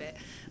it.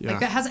 Yeah.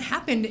 That hasn't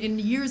happened in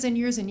years and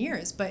years and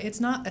years, but it's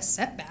not a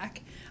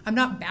setback. I'm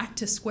not back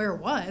to square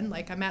one.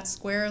 I'm at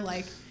square,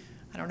 I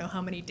don't know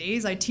how many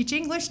days. I teach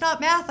English,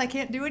 not math. I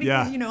can't do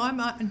anything. Yeah. I'm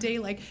on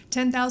day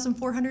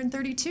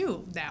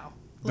 10,432 now.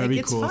 That'd be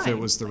it's cool fine. if it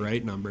was the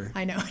right number.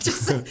 I know,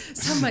 just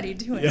somebody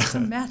do it.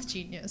 Some math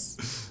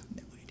genius.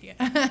 No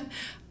idea.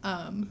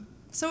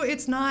 So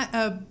it's not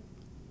a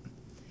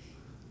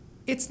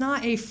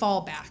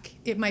fallback.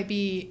 It might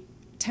be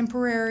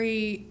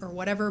temporary or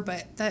whatever,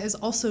 but that is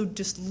also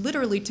just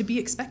literally to be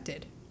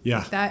expected.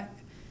 Yeah.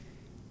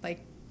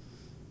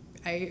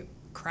 I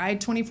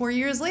cried 24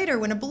 years later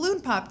when a balloon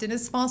popped in a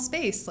small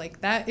space.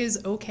 That is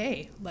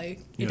okay.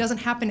 It doesn't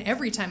happen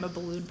every time a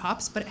balloon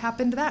pops, but it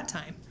happened that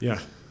time.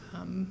 Yeah.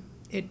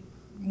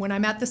 When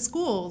I'm at the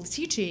school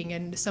teaching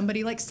and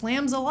somebody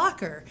slams a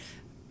locker,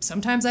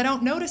 sometimes I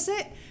don't notice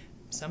it.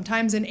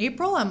 Sometimes in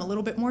April, I'm a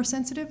little bit more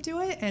sensitive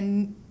to it,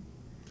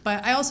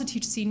 but I also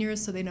teach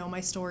seniors, so they know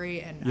my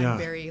story, and I'm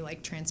very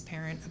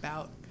transparent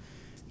about,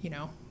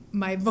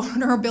 my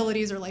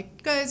vulnerabilities are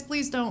guys,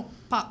 please don't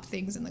pop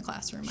things in the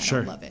classroom. I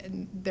don't love it,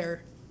 and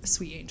they're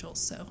sweet angels.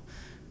 So,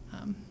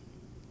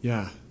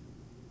 yeah.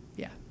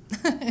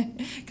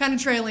 kind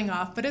of trailing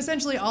off. But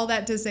essentially all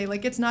that to say,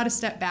 like, it's not a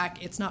step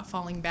back. It's not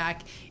falling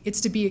back.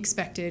 It's to be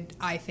expected,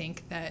 I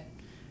think, that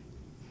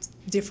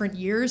different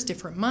years,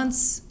 different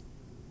months,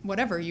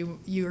 whatever, you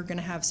are going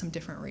to have some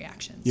different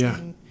reactions. Yeah.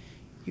 And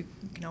you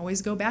can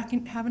always go back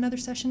and have another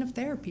session of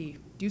therapy,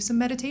 do some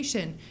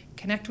meditation,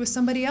 connect with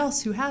somebody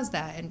else who has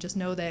that, and just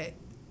know that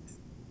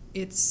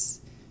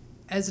it's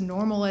as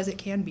normal as it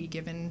can be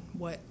given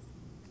what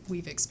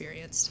we've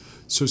experienced.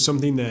 So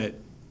something that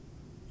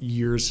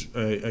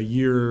a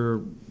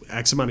year,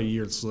 X amount of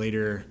years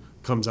later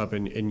comes up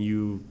and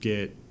you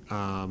get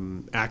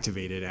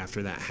activated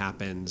after that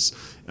happens,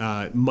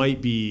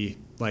 might be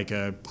like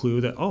a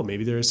clue that, oh,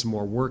 maybe there is some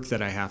more work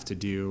that I have to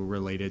do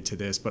related to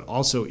this, but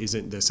also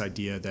isn't this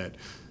idea that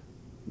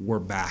we're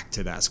back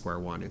to that square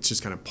one. It's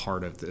just kind of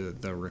part of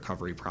the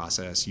recovery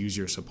process. Use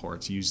your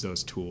supports, use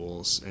those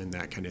tools and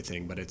that kind of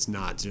thing, but it's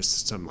not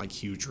just some like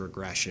huge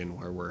regression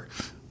where we're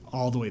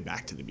all the way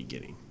back to the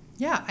beginning.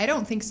 Yeah, I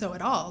don't think so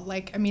at all.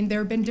 Like, I mean, there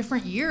have been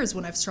different years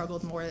when I've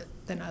struggled more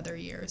than other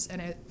years,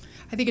 and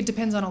I think it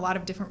depends on a lot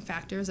of different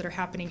factors that are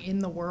happening in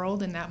the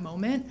world in that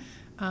moment.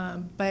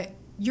 But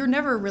you're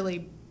never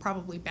really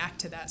probably back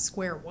to that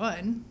square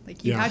one.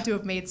 Like, you had to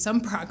have made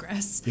some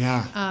progress.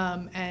 Yeah.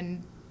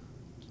 And,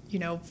 you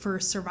know, for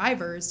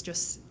survivors,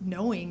 just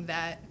knowing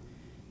that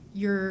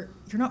you're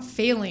not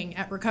failing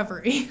at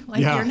recovery.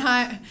 Like, you're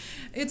not,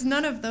 it's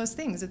none of those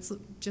things. It's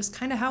just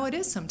kind of how it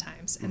is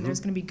sometimes. And there's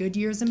going to be good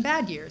years and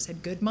bad years,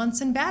 and good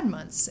months and bad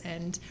months,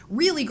 and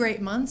really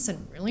great months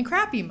and really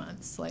crappy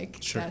months.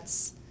 Like,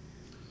 that's,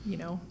 you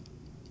know,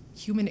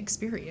 human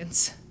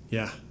experience.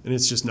 Yeah, and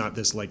it's just not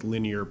this like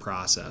linear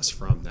process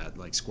from that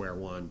like square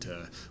one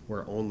to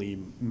we're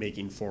only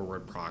making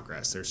forward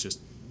progress. There's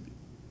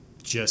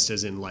just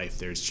as in life,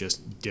 there's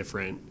just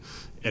different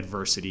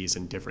adversities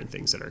and different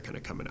things that are kind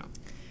of coming up.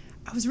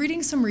 I was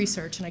reading some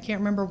research, and I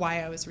can't remember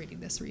why I was reading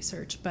this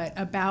research, but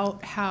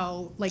about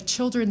how like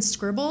children's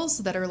scribbles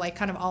that are like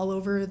kind of all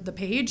over the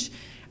page,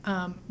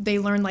 they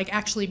learn like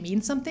actually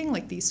mean something,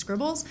 like these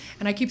scribbles.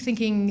 And I keep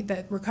thinking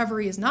that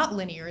recovery is not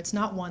linear. It's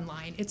not one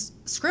line. It's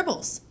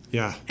scribbles.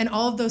 Yeah. And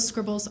all of those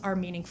scribbles are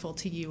meaningful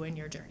to you in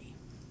your journey.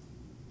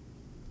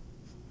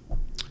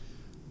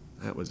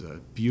 That was a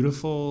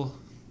beautiful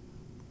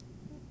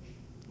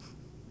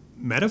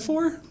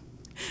metaphor.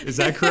 Is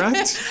that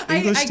correct?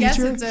 English I guess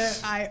teacher?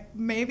 it's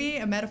maybe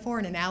a metaphor,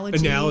 an analogy.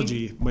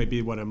 Analogy might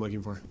be what I'm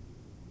looking for.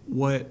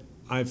 What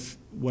I've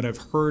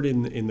heard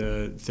in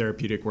the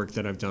therapeutic work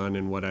that I've done,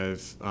 and what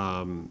I've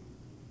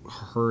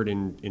heard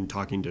in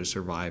talking to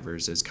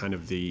survivors, is kind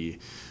of the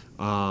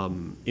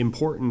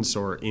importance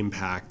or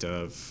impact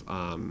of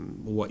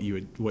what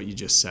you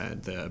just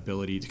said, the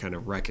ability to kind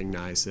of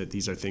recognize that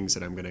these are things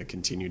that I'm going to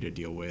continue to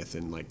deal with,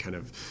 and like kind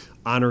of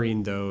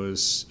honoring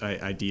those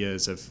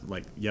ideas of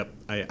like, yep,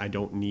 I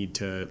don't need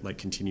to like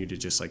continue to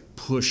just like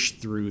push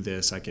through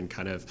this. I can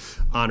kind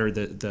of honor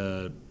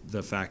the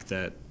fact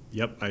that,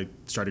 yep, I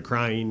started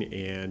crying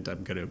and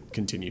I'm going to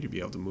continue to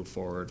be able to move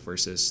forward,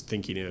 versus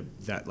thinking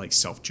of that like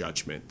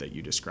self-judgment that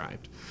you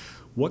described.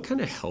 What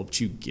kind of helped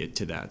you get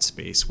to that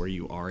space where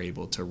you are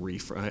able to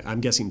reframe?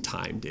 I'm guessing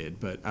time did,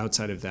 but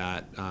outside of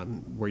that,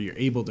 where you're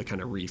able to kind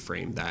of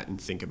reframe that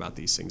and think about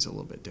these things a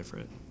little bit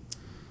different?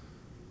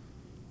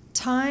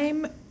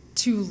 Time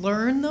to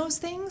learn those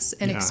things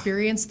and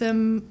experience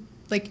them.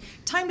 Like,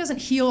 time doesn't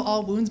heal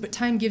all wounds, but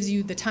time gives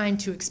you the time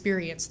to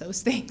experience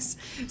those things.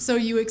 So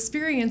you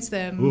experience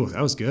them. Ooh,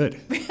 that was good.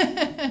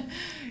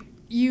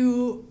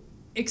 You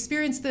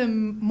experience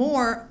them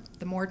more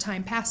the more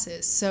time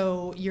passes.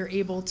 So you're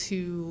able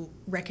to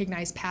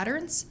recognize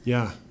patterns.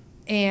 Yeah.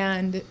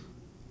 And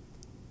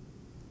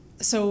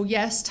so,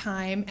 yes,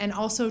 time. And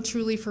also,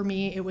 truly, for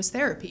me, it was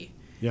therapy.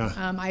 Yeah.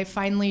 I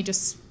finally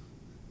just,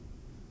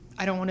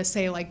 I don't want to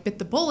say like bit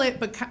the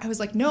bullet, but I was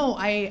like, no,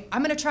 I'm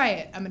going to try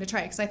it. I'm going to try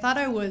it. Because I thought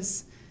I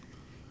was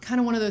kind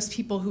of one of those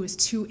people who was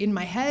too in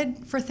my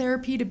head for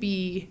therapy to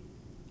be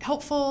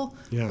helpful.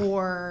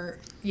 Or,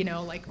 you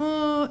know, like,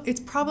 oh, it's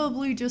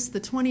probably just the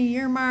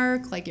 20-year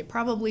mark. Like, it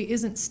probably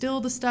isn't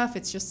still the stuff.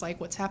 It's just like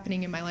what's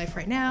happening in my life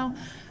right now.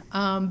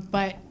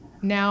 But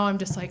now I'm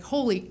just like,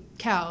 holy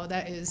cow,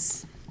 that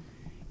is,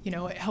 you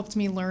know, it helped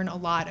me learn a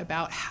lot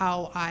about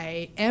how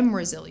I am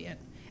resilient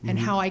and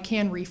how I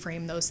can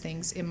reframe those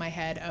things in my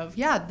head of,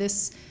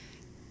 this,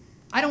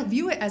 I don't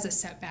view it as a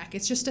setback.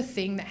 It's just a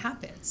thing that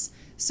happens.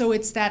 So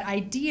it's that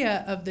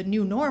idea of the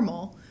new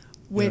normal,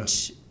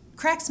 which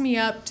cracks me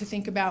up to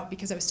think about,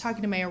 because I was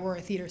talking to my Aurora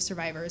Theater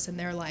survivors, and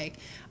they're like,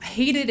 I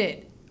hated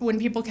it when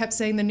people kept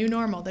saying the new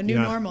normal, the new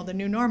normal, the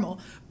new normal.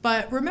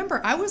 But remember,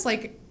 I was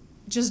like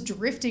just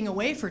drifting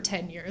away for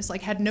 10 years,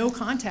 like had no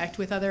contact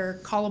with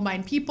other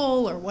Columbine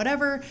people or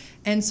whatever.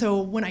 And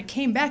so when I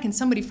came back and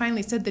somebody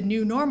finally said the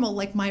new normal,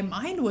 like my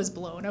mind was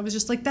blown. I was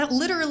just like, that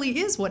literally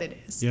is what it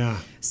is. Yeah.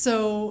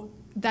 So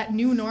that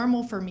new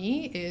normal for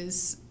me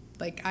is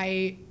like,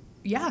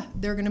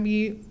 there are going to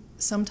be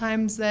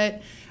sometimes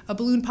that a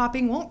balloon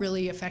popping won't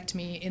really affect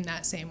me in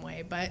that same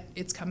way, but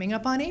it's coming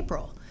up on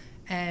April.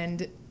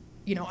 And,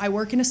 you know, I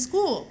work in a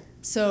school,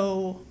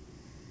 so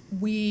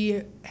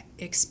we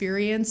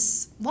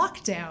experience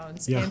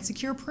lockdowns Yeah. and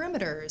secure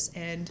perimeters.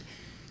 And,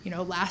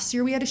 last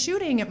year we had a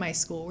shooting at my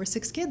school where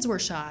 6 kids were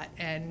shot.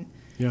 And,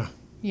 Yeah.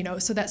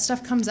 so that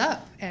stuff comes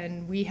up.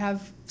 And we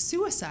have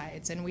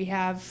suicides and we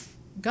have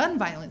gun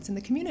violence in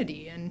the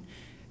community. And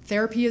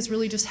therapy has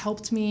really just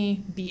helped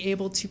me be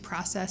able to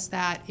process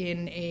that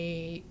in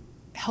a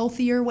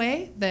healthier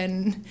way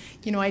than,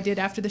 I did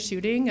after the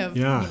shooting of,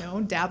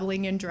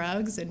 dabbling in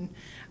drugs. And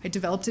I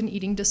developed an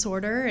eating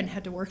disorder and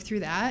had to work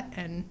through that.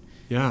 And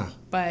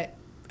but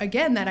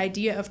again, that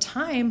idea of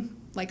time,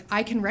 like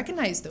I can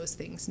recognize those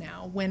things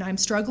now when I'm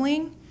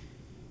struggling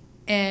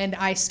and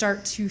I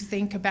start to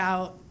think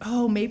about,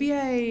 oh, maybe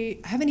I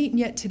haven't eaten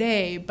yet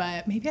today,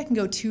 but maybe I can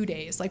go 2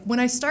 days. Like when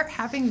I start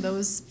having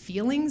those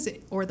feelings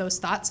or those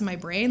thoughts in my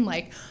brain,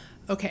 like,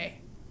 okay,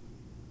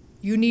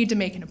 you need to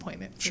make an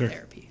appointment for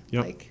therapy.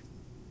 Yep.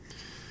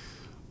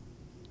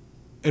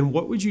 And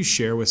what would you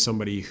share with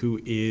somebody who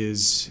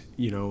is,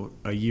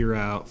 a year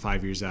out,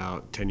 5 years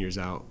out, 10 years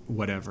out,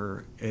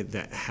 whatever,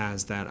 that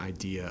has that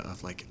idea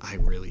of like, I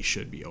really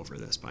should be over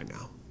this by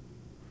now?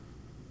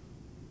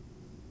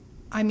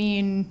 I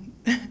mean,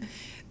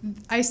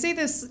 I say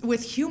this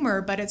with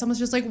humor, but it's almost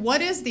just like,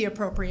 what is the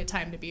appropriate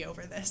time to be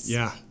over this?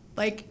 Yeah.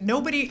 Like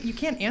you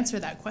can't answer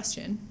that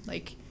question.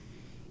 Like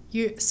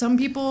some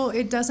people,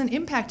 it doesn't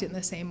impact it in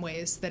the same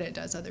ways that it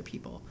does other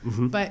people.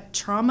 Mm-hmm. But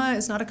trauma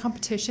is not a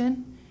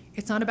competition.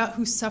 It's not about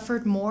who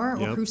suffered more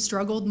or who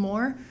struggled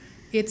more.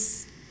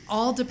 It's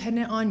all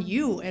dependent on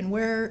you and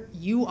where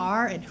you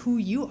are and who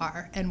you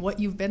are and what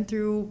you've been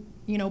through,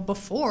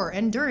 before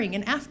and during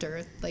and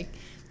after. Like,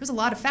 there's a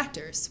lot of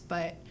factors.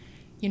 But,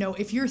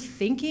 if you're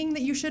thinking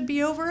that you should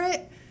be over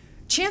it,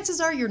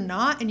 chances are you're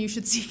not, and you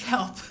should seek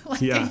help.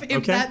 Like,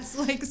 if that's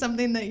like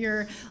something that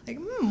you're like,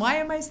 why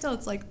am I still?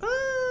 It's like,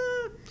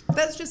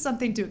 that's just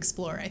something to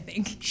explore, I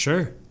think.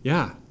 Sure.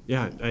 Yeah.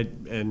 Yeah.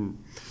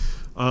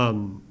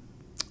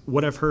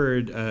 What I've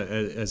heard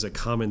as a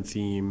common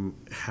theme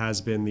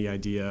has been the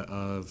idea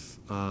of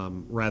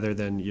rather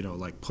than,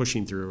 like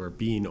pushing through or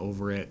being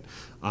over it,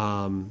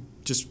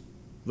 just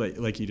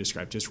like you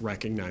described, just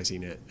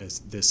recognizing it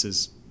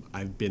as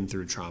I've been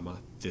through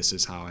trauma. This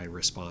is how I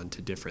respond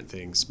to different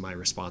things. My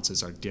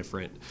responses are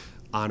different.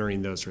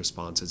 Honoring those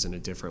responses in a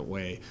different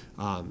way.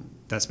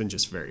 That's been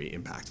just very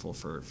impactful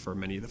for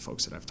many of the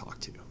folks that I've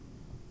talked to.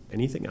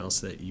 Anything else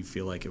that you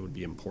feel like it would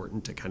be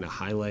important to kind of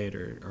highlight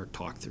or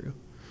talk through?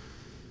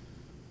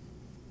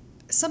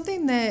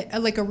 Something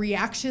that, like a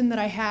reaction that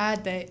I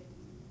had that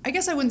I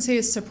guess I wouldn't say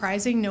is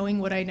surprising knowing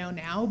what I know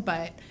now,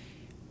 but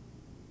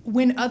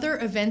when other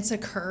events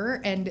occur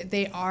and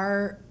they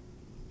are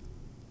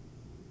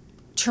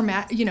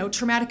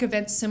traumatic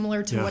events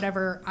similar to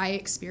whatever I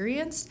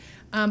experienced,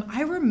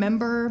 I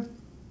remember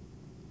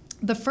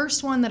the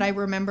first one that I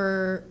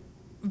remember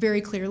very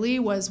clearly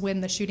was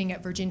when the shooting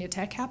at Virginia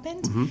Tech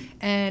happened. Mm-hmm.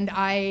 And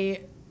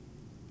I,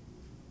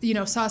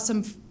 saw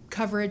some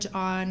coverage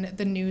on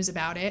the news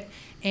about it,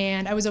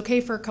 and I was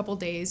okay for a couple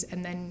days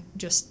and then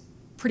just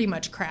pretty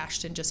much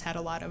crashed and just had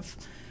a lot of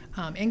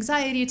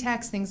anxiety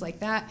attacks, things like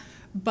that.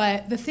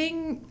 But the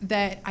thing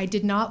that I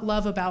did not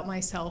love about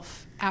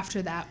myself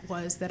after that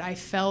was that I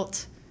feel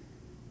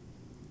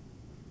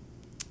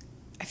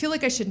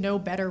like I should know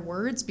better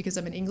words because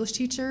I'm an English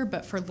teacher,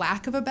 but for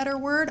lack of a better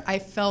word, I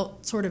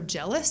felt sort of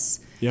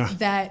jealous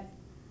that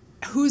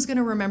who's going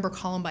to remember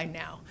Columbine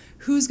now?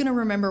 Who's going to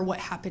remember what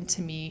happened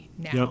to me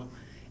now? Yep.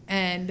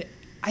 And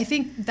I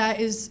think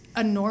that is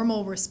a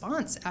normal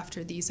response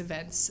after these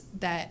events,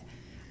 that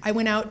I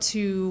went out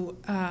to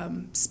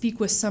speak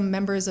with some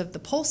members of the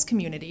Pulse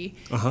community,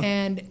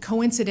 and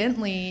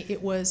coincidentally,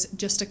 it was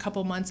just a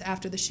couple months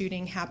after the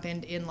shooting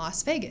happened in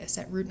Las Vegas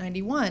at Route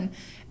 91,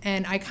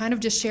 and I kind of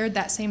just shared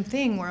that same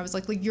thing where I was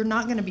like you're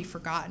not going to be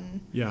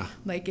forgotten. Yeah.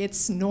 Like,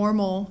 it's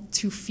normal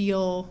to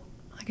feel,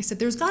 like I said,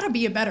 there's got to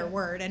be a better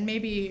word, and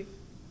maybe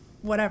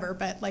whatever,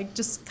 but like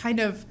just kind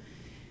of,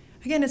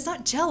 again, it's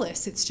not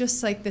jealous. It's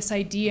just like this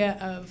idea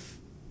of,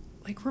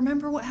 like,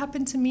 remember what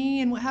happened to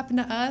me and what happened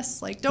to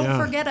us. Like, don't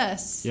forget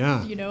us.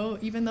 Yeah.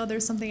 Even though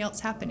there's something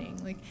else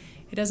happening. Like,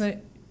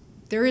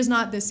 there is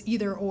not this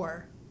either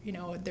or.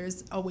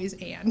 There's always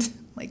and.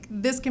 Like,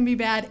 this can be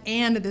bad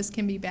and this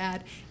can be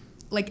bad.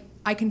 Like,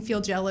 I can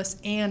feel jealous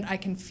and I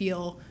can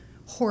feel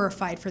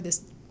horrified for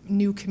this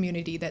new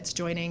community that's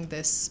joining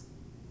this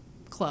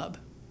club.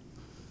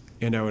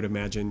 And I would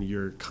imagine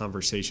your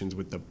conversations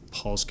with the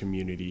Pulse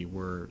community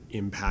were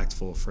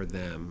impactful for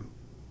them.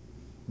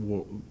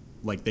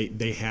 Like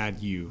they had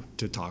you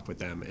to talk with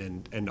them,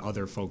 and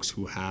other folks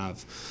who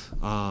have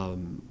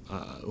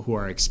who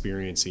are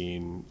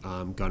experiencing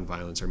gun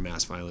violence or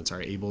mass violence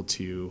are able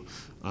to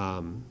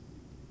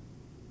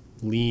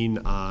lean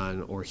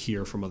on or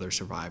hear from other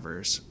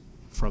survivors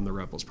from the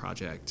Rebels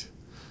Project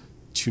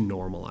to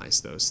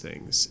normalize those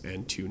things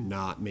and to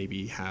not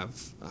maybe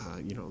have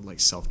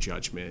like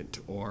self-judgment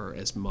or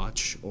as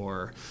much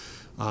or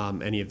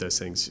any of those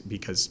things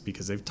because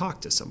they've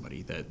talked to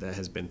somebody that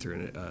has been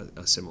through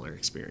a similar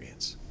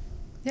experience.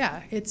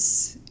 Yeah,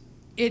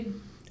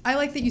 I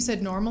like that you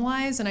said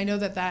normalize, and I know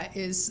that that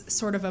is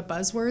sort of a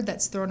buzzword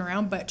that's thrown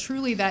around, but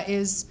truly that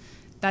is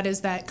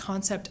that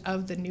concept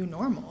of the new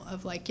normal,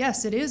 of like,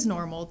 yes, it is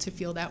normal to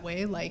feel that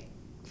way. Like,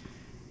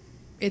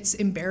 it's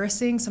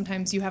embarrassing.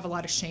 Sometimes you have a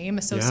lot of shame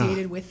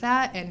associated with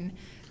that, and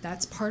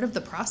that's part of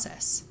the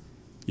process.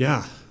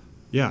 Yeah.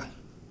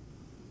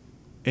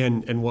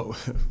 And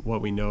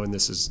what we know, and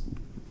this is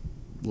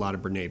a lot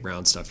of Brene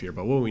Brown stuff here,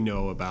 but what we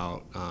know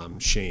about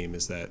shame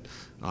is that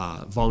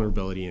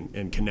vulnerability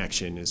and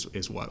connection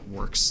is what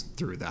works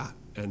through that,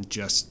 and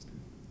just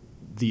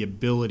the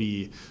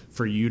ability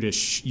for you to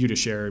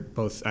share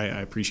both. I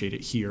appreciate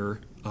it here,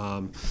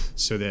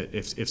 so that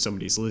if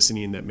somebody's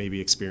listening that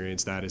maybe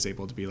experienced that is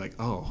able to be like,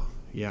 oh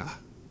yeah,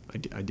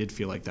 I did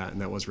feel like that,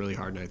 and that was really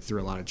hard, and I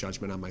threw a lot of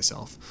judgment on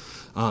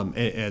myself,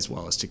 as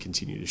well as to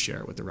continue to share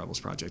it with the Rebels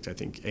Project, I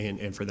think,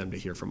 and for them to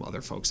hear from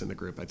other folks in the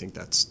group. I think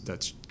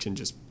that can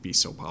just be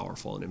so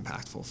powerful and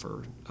impactful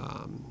for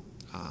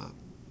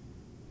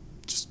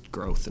just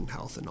growth and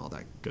health and all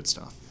that good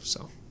stuff.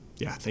 So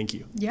yeah, thank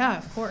you. Yeah,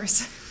 of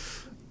course.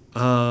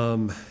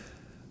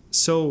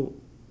 So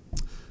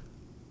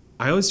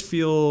I always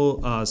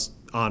feel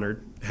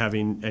honored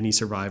having any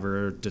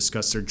survivor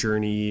discuss their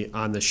journey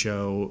on the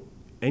show.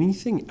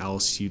 Anything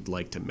else you'd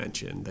like to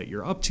mention that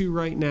you're up to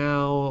right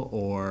now,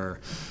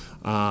 or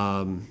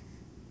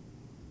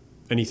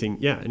anything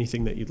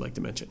that you'd like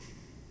to mention?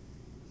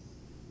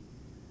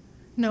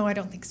 No, I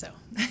don't think so.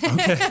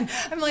 Okay.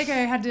 I'm like, I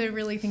had to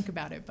really think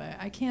about it, but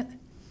I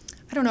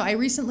don't know. I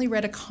recently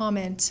read a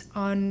comment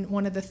on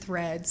one of the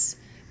threads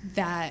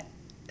that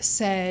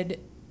said,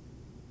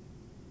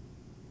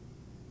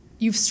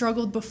 you've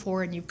struggled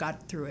before and you've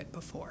got through it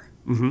before.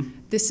 Mm-hmm.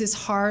 This is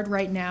hard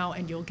right now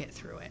and you'll get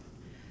through it.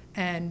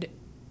 And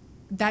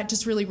that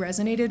just really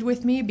resonated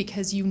with me,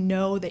 because you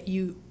know that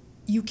you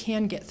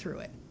can get through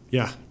it.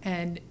 Yeah.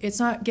 And it's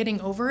not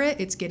getting over it,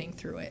 it's getting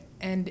through it.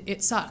 And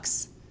it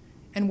sucks.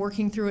 And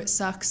working through it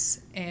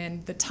sucks.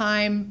 And the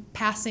time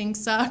passing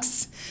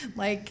sucks.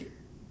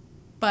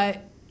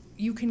 But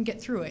you can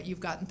get through it. You've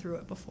gotten through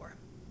it before.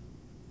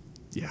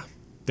 Yeah.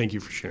 Thank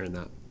you for sharing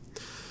that.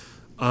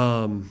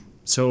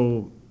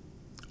 So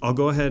I'll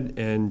go ahead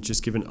and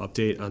just give an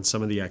update on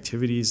some of the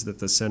activities that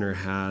the center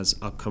has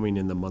upcoming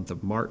in the month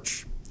of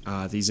March.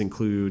 These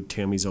include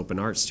Tammy's Open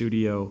Art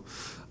Studio.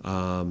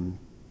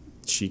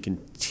 She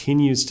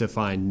continues to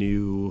find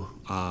new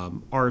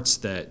arts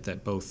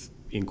that both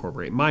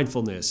incorporate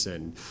mindfulness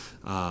and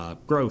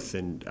growth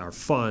and are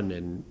fun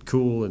and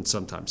cool and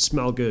sometimes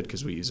smell good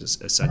because we use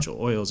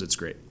essential oils. It's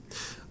great.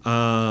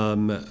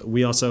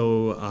 We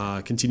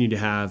also continue to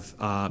have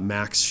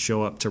Max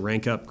show up to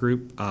Rank Up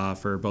group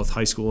for both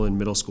high school and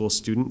middle school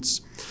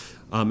students.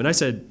 And I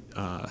said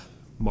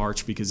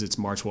March because it's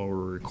March while we're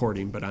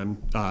recording, but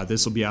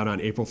this will be out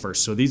on April 1st.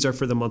 So these are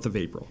for the month of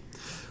April.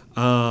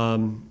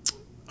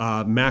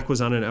 Mac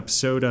was on an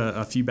episode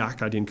a few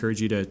back. I'd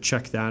encourage you to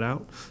check that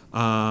out.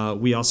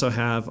 We also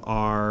have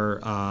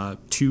our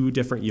 2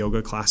 different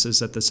yoga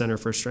classes at the Center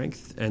for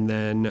Strength, and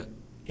then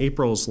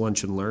April's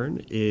Lunch and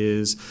Learn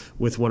is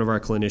with one of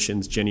our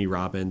clinicians, Jenny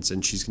Robbins,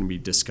 and she's going to be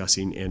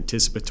discussing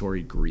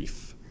anticipatory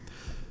grief.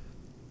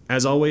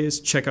 As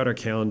always, check out our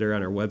calendar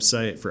on our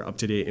website for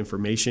up-to-date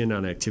information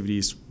on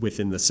activities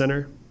within the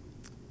center.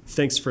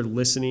 Thanks for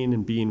listening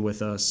and being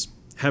with us.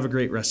 Have a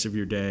great rest of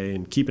your day,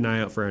 and keep an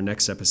eye out for our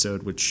next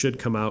episode, which should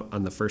come out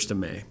on the 1st of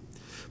May.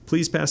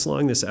 Please pass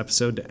along this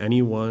episode to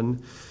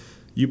anyone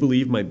you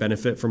believe might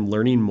benefit from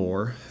learning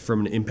more from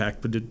an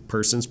impacted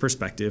person's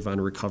perspective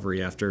on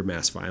recovery after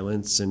mass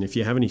violence. And if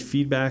you have any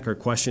feedback or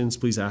questions,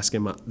 please ask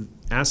them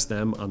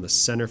on the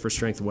Center for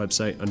Strength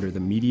website under the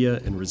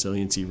Media and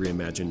Resiliency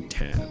Reimagined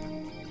tab.